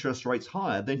force interest rates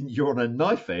higher, then you're on a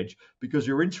knife edge because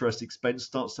your interest expense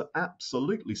starts to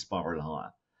absolutely spiral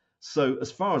higher. So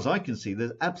as far as I can see,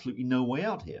 there's absolutely no way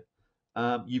out here.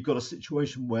 You've got a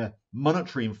situation where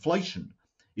monetary inflation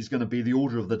is going to be the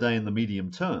order of the day in the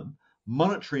medium term.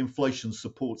 Monetary inflation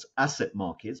supports asset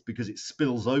markets because it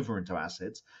spills over into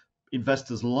assets.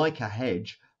 Investors like a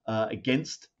hedge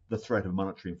against the threat of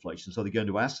monetary inflation, so they go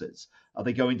into assets.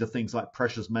 They go into things like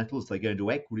precious metals. They go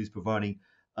into equities, providing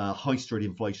high street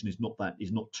inflation is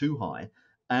not too high,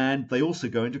 and they also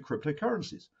go into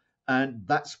cryptocurrencies. And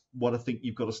that's what I think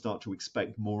you've got to start to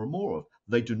expect more and more of.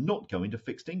 They do not go into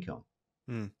fixed income.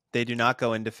 They do not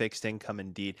go into fixed income,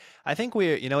 indeed. I think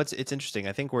it's interesting.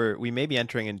 I think we may be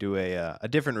entering into a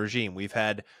different regime. We've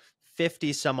had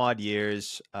 50 some odd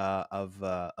years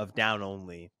of down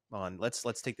only on,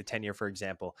 let's take the 10-year, for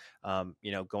example,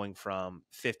 going from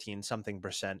 15 something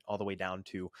percent all the way down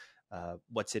to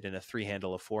what's it in a 3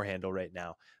 handle, a 4 handle right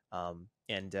now.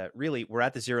 And really we're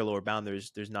at the zero lower bound.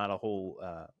 There's not a whole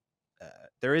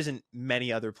there isn't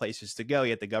many other places to go,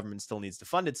 yet the government still needs to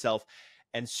fund itself.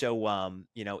 And so,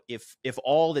 if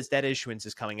all this debt issuance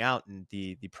is coming out and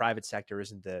the private sector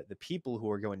isn't the people who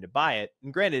are going to buy it,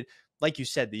 and granted, like you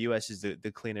said, the U.S. is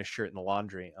the cleanest shirt in the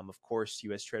laundry. Of course,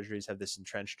 U.S. Treasuries have this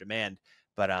entrenched demand,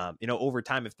 but over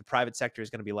time, if the private sector is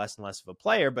going to be less and less of a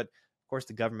player, but of course,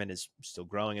 the government is still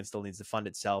growing and still needs to fund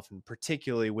itself, and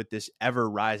particularly with this ever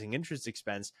rising interest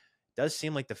expense, it does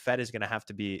seem like the Fed is going to have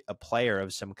to be a player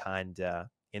of some kind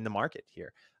in the market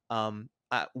here.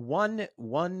 One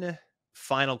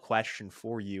final question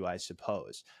for you, I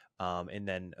suppose. And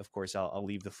then, of course, I'll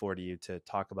leave the floor to you to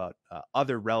talk about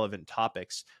other relevant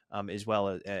topics, as well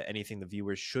as anything the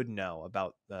viewers should know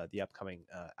about the upcoming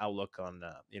outlook on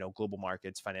global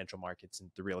markets, financial markets,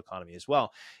 and the real economy as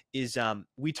well. Is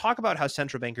we talk about how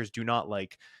central bankers do not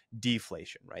like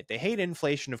deflation, right? They hate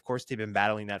inflation. Of course, they've been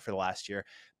battling that for the last year,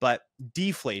 but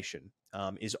deflation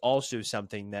is also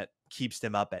something that keeps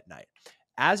them up at night.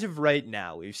 As of right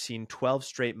now, we've seen 12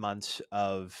 straight months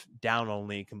of down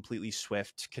only, completely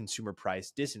swift consumer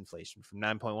price disinflation from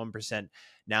 9.1%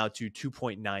 now to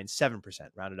 2.97%,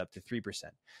 rounded up to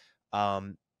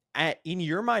 3%. In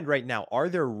your mind right now, are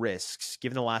there risks,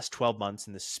 given the last 12 months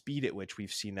and the speed at which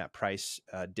we've seen that price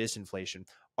disinflation,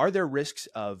 are there risks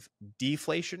of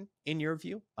deflation in your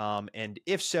view? And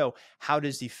if so, how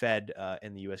does the Fed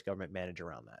and the U.S. government manage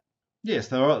around that? Yes,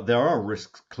 there are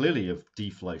risks clearly of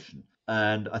deflation.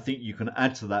 And I think you can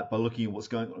add to that by looking at what's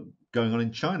going on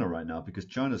in China right now, because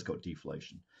China's got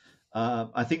deflation.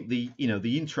 I think the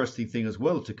interesting thing as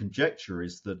well to conjecture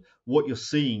is that what you're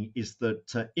seeing is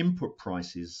that input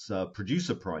prices,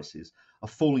 producer prices, are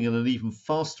falling at an even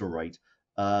faster rate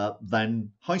than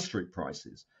high street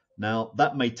prices. Now,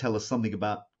 that may tell us something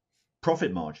about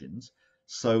profit margins.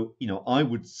 So, I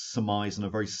would surmise in a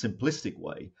very simplistic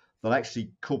way that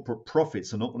actually corporate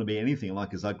profits are not going to be anything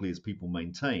like as ugly as people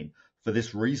maintain, for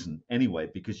this reason anyway,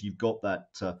 because you've got that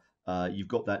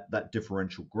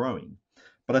differential growing.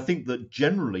 But I think that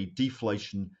generally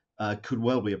deflation could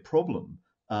well be a problem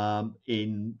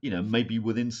in maybe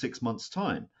within 6 months'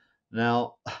 time.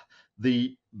 Now,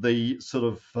 the sort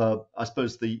of I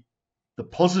suppose the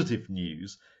positive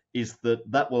news is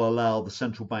that will allow the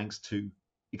central banks to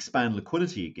expand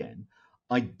liquidity again.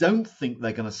 I don't think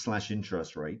they're going to slash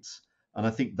interest rates, and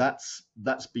I think that's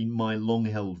been my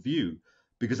long-held view,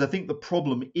 because I think the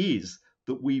problem is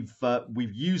that we've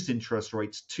used interest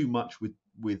rates too much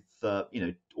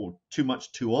or too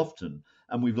much too often,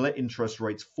 and we've let interest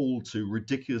rates fall to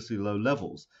ridiculously low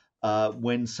levels.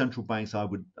 When central banks, I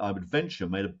would venture,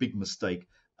 made a big mistake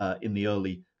in the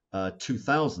early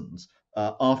 2000s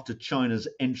after China's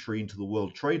entry into the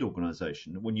World Trade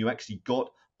Organization, when you actually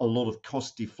got a lot of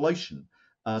cost deflation.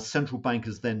 Central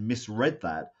bankers then misread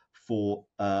that for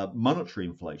monetary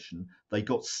inflation. They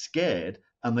got scared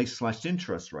and they slashed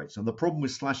interest rates. And the problem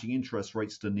with slashing interest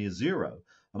rates to near zero,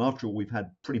 and after all, we've had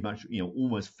pretty much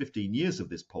almost 15 years of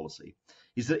this policy,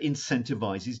 is that it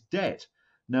incentivizes debt.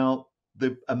 Now,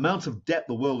 the amount of debt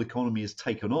the world economy has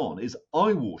taken on is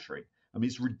eye-watering. I mean,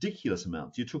 it's ridiculous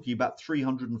amounts. You're talking about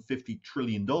 $350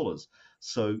 trillion.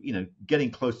 So,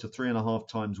 getting close to 3.5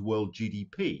 times world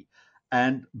GDP.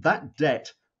 And that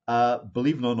debt,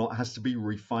 believe it or not, has to be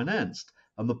refinanced.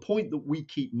 And the point that we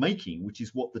keep making, which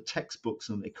is what the textbooks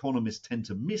and economists tend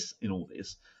to miss in all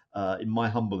this, in my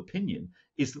humble opinion,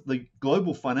 is that the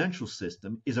global financial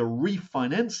system is a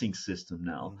refinancing system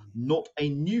now, not a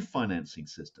new financing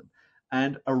system.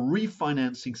 And a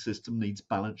refinancing system needs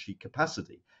balance sheet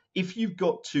capacity. If you've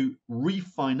got to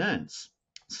refinance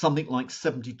something like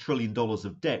 $70 trillion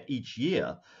of debt each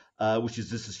year, which is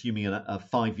just assuming a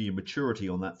 5-year maturity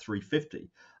on that 350,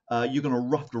 you're going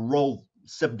to have to roll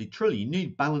 70 trillion. You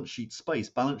need balance sheet space,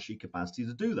 balance sheet capacity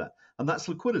to do that. And that's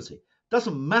liquidity.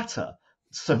 Doesn't matter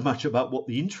so much about what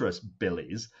the interest bill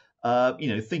is.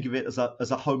 Think of it as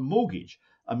a home mortgage.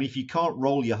 I mean, if you can't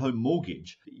roll your home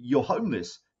mortgage, you're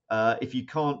homeless. If you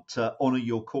can't honor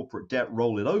your corporate debt,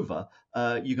 roll it over,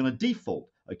 you're going to default.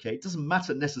 Okay, it doesn't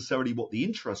matter necessarily what the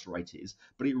interest rate is,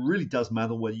 but it really does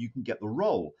matter whether you can get the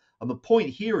roll. And the point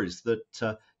here is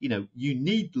that you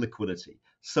need liquidity.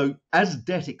 So as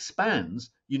debt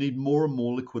expands, you need more and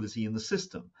more liquidity in the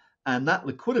system. And that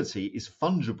liquidity is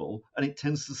fungible, and it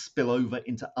tends to spill over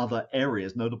into other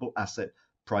areas, notable asset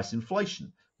price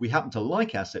inflation. We happen to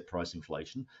like asset price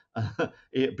inflation,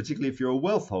 particularly if you're a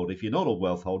wealth holder. If you're not a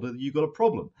wealth holder, you've got a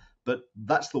problem. But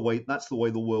that's the way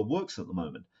the world works at the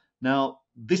moment. Now,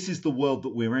 this is the world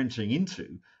that we're entering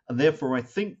into, and therefore I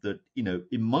think that,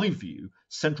 in my view,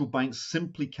 central banks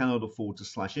simply cannot afford to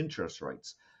slash interest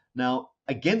rates. Now,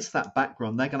 against that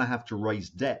background, they're going to have to raise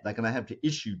debt. They're going to have to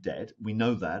issue debt. We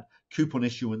know that. Coupon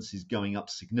issuance is going up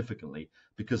significantly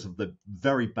because of the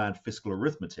very bad fiscal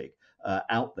arithmetic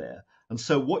out there. And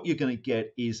so what you're going to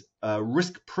get is a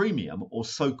risk premium, or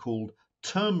so-called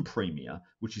term premium,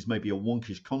 which is maybe a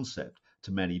wonkish concept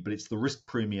to many, but it's the risk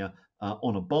premium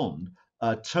on a bond.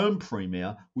 Term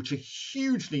premium, which are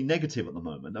hugely negative at the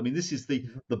moment. I mean, this is the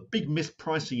big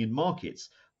mispricing in markets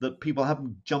that people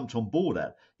haven't jumped on board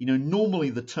at.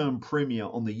 Normally the term premium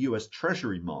on the US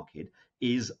Treasury market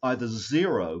is either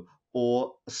zero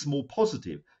or a small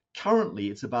positive. Currently,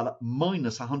 it's about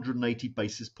minus 180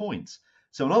 basis points.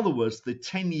 So in other words, the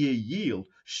 10-year yield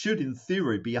should, in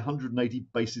theory, be 180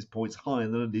 basis points higher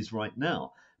than it is right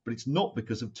now. But it's not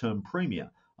because of term premium.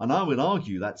 And I would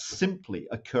argue that's simply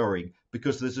occurring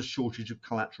because there's a shortage of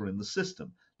collateral in the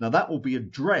system. Now, that will be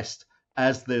addressed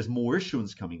as there's more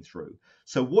issuance coming through.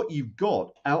 So what you've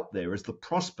got out there is the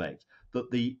prospect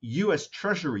that the US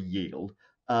Treasury yield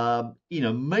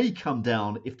may come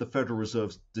down if the Federal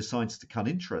Reserve decides to cut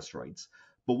interest rates.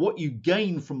 But what you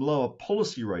gain from lower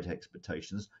policy rate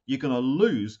expectations, you're going to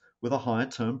lose with a higher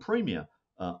term premium,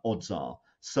 odds are.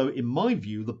 So in my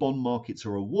view, the bond markets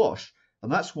are awash.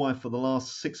 And that's why for the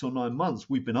last 6 or 9 months,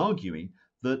 we've been arguing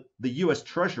that the US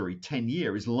Treasury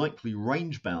 10-year is likely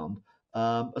range bound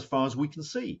as far as we can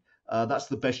see. That's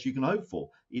the best you can hope for.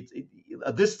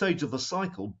 At this stage of the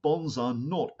cycle, bonds are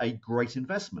not a great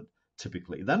investment,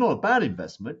 typically. They're not a bad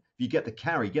investment. If you get the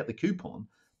carry, get the coupon,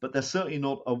 but they're certainly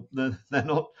not, they're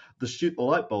not the shoot the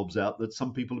light bulbs out that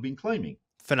some people have been claiming.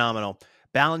 Phenomenal.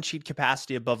 Balance sheet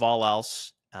capacity above all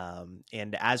else.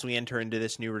 And as we enter into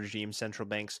this new regime, central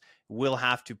banks will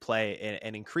have to play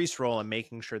an increased role in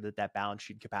making sure that that balance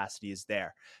sheet capacity is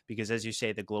there. Because as you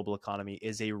say, the global economy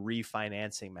is a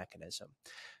refinancing mechanism.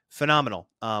 Phenomenal.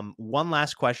 One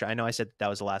last question. I know I said that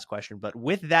was the last question, but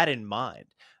with that in mind,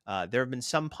 there have been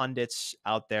some pundits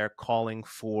out there calling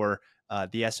for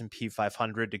the S&P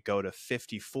 500 to go to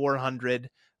 5,400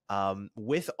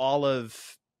 with all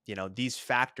of these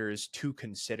factors to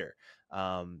consider.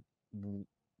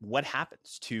 What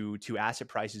happens to asset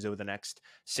prices over the next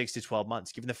 6 to 12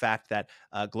 months, given the fact that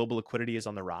global liquidity is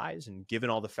on the rise, and given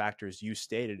all the factors you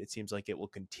stated, it seems like it will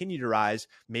continue to rise,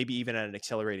 maybe even at an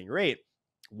accelerating rate.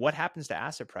 What happens to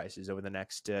asset prices over the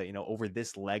next, over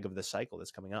this leg of the cycle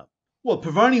that's coming up? Well,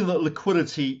 providing that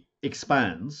liquidity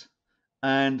expands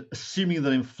and assuming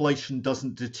that inflation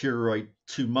doesn't deteriorate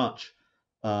too much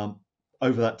over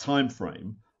that time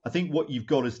frame, I think what you've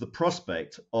got is the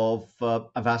prospect of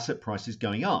asset prices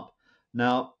going up.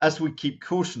 Now, as we keep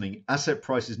cautioning, asset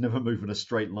prices never move in a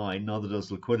straight line, neither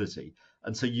does liquidity.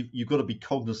 And so you've got to be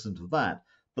cognizant of that.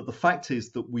 But the fact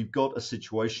is that we've got a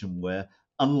situation where,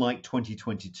 unlike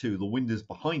 2022, the wind is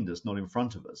behind us, not in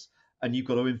front of us. And you've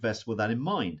got to invest with that in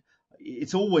mind.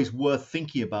 It's always worth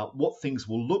thinking about what things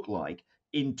will look like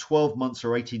in 12 months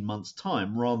or 18 months'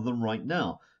 time rather than right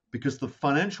now, because the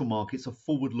financial markets are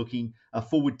forward-looking,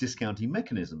 forward discounting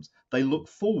mechanisms. They look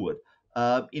forward.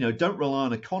 Don't rely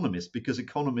on economists, because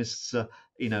economists, are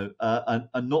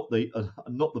not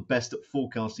the best at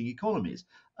forecasting economies.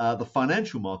 The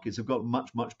financial markets have got a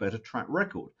much, much better track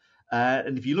record.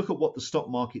 And if you look at what the stock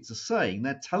markets are saying,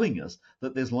 they're telling us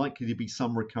that there's likely to be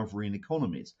some recovery in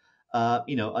economies.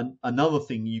 Another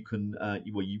thing you can,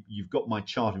 you've got my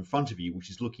chart in front of you, which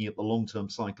is looking at the long-term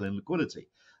cycle in liquidity.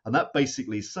 And that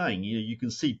basically is saying, you can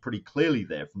see pretty clearly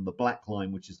there from the black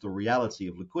line, which is the reality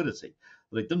of liquidity,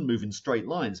 that it doesn't move in straight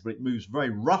lines, but it moves very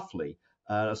roughly,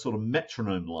 sort of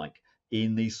metronome-like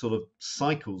in these sort of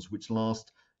cycles, which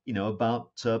last, about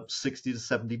 60 to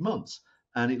 70 months.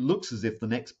 And it looks as if the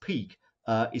next peak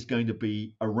is going to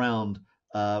be around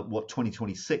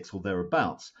 2026 or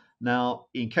thereabouts. Now,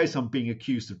 in case I'm being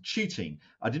accused of cheating,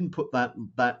 I didn't put that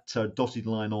dotted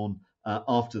line on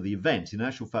after the event. In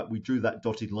actual fact, we drew that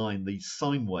dotted line, the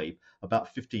sine wave,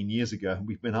 about 15 years ago, and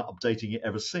we've been updating it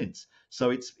ever since. So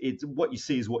it's what you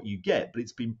see is what you get, but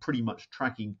it's been pretty much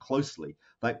tracking closely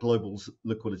that global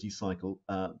liquidity cycle,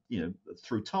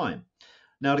 through time.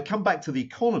 Now, to come back to the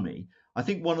economy, I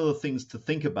think one of the things to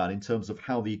think about in terms of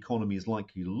how the economy is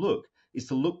likely to look is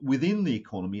to look within the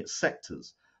economy at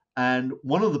sectors. And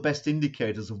one of the best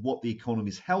indicators of what the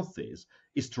economy's health is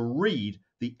to read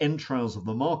the entrails of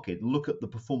the market and look at the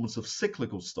performance of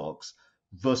cyclical stocks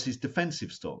versus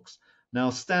defensive stocks. Now,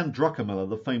 Stan Druckenmiller,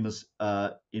 the famous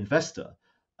investor,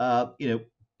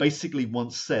 basically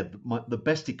once said, the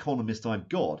best economist I've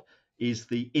got is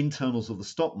the internals of the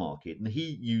stock market. And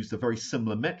he used a very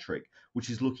similar metric, which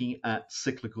is looking at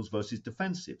cyclicals versus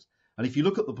defensives. And if you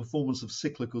look at the performance of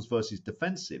cyclicals versus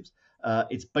defensives,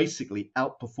 it's basically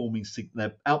outperforming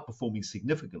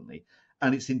significantly.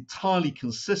 and it's entirely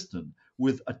consistent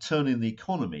with a turn in the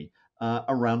economy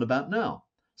around about now.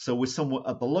 So we're somewhat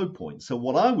at the low point. So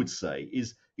what I would say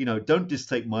is, don't just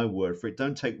take my word for it.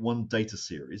 Don't take one data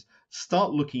series.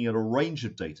 Start looking at a range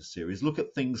of data series. Look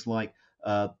at things like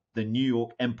the New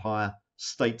York Empire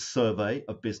State Survey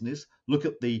of Business. Look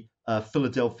at the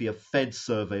Philadelphia Fed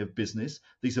Survey of Business.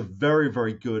 These are very,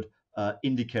 very good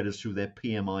indicators through their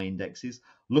PMI indexes.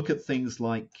 Look at things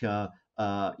like,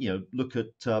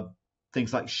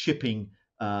 things like shipping,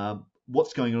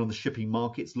 what's going on in the shipping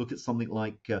markets. Look at something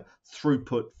like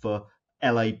throughput for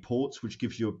LA ports, which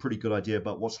gives you a pretty good idea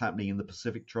about what's happening in the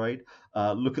Pacific trade.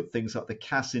 Look at things like the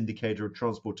CAS indicator of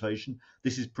transportation.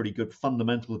 This is pretty good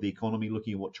fundamental of the economy,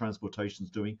 looking at what transportation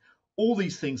is doing. All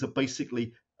these things are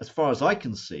basically, as far as I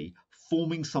can see,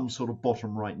 forming some sort of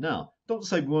bottom right now. Don't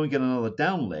say we won't get another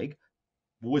down leg.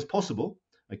 Always possible.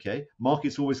 Okay,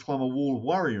 markets always climb a wall of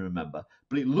worry, remember,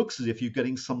 but it looks as if you're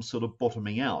getting some sort of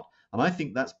bottoming out. And I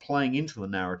think that's playing into the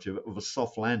narrative of a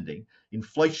soft landing.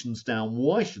 Inflation's down.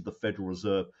 Why should the Federal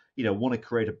Reserve, want to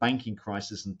create a banking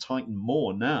crisis and tighten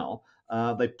more now?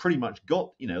 They've pretty much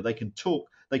got, they can talk,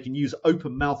 they can use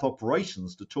open mouth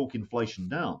operations to talk inflation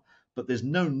down, but there's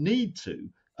no need to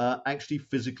actually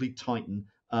physically tighten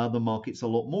the markets a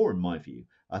lot more, in my view.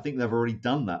 I think they've already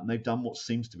done that, and they've done what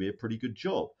seems to be a pretty good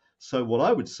job. So what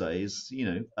I would say is,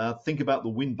 think about the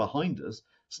wind behind us.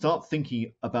 Start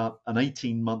thinking about an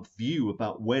 18-month view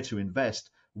about where to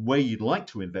invest, where you'd like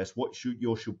to invest, what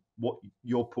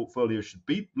your portfolio should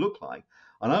look like.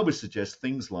 And I would suggest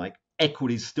things like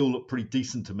equities still look pretty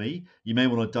decent to me. You may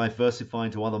want to diversify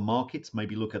into other markets.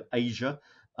 Maybe look at Asia.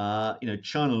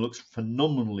 China looks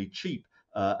phenomenally cheap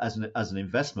as an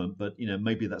investment, but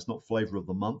maybe that's not flavor of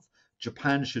the month.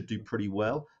 Japan should do pretty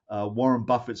well. Warren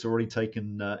Buffett's already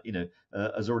taken,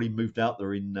 has already moved out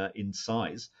there in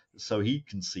size, so he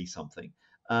can see something.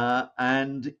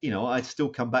 I still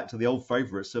come back to the old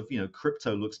favorites of,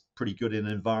 crypto looks pretty good in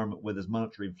an environment where there's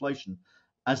monetary inflation,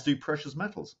 as do precious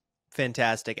metals.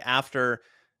 Fantastic. After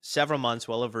several months,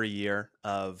 well over a year,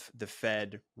 of the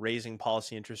Fed raising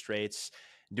policy interest rates,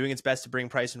 doing its best to bring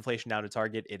price inflation down to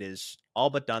target, it is all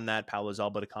but done that. Powell has all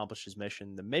but accomplished his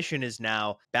mission. The mission is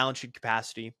now balance sheet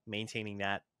capacity, maintaining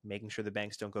that, making sure the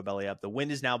banks don't go belly up. The wind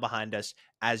is now behind us,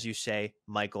 as you say,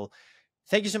 Michael.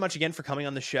 Thank you so much again for coming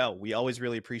on the show. We always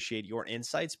really appreciate your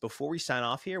insights. Before we sign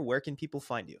off here, where can people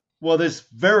find you? Well, there's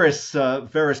various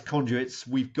conduits.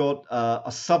 We've got a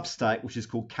Substack, which is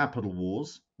called Capital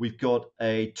Wars. We've got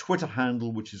a Twitter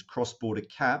handle, which is CrossBorder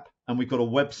Cap. And we've got a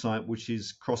website, which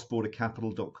is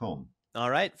crossbordercapital.com. All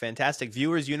right. Fantastic.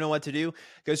 Viewers, you know what to do.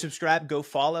 Go subscribe, go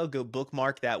follow, go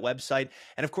bookmark that website.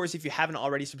 And of course, if you haven't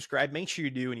already subscribed, make sure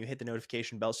you do and you hit the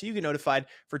notification bell so you get notified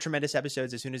for tremendous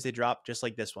episodes as soon as they drop, just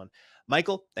like this one.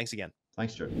 Michael, thanks again.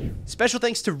 Thanks, Joe. Special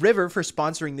thanks to River for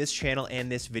sponsoring this channel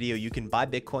and this video. You can buy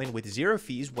Bitcoin with 0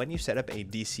 fees when you set up a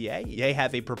DCA. They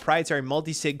have a proprietary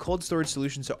multi-sig cold storage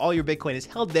solution, so all your Bitcoin is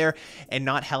held there and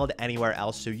not held anywhere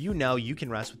else. So you can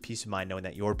rest with peace of mind knowing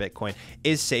that your Bitcoin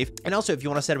is safe. And also, if you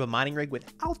want to set up a mining rig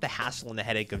without the hassle and the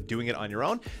headache of doing it on your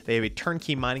own, they have a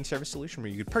turnkey mining service solution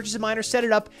where you could purchase a miner, set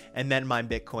it up, and then mine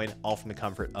Bitcoin all from the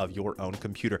comfort of your own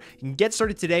computer. You can get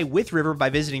started today with River by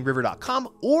visiting river.com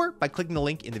or by clicking the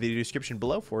link in the video description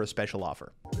below for a special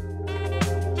offer.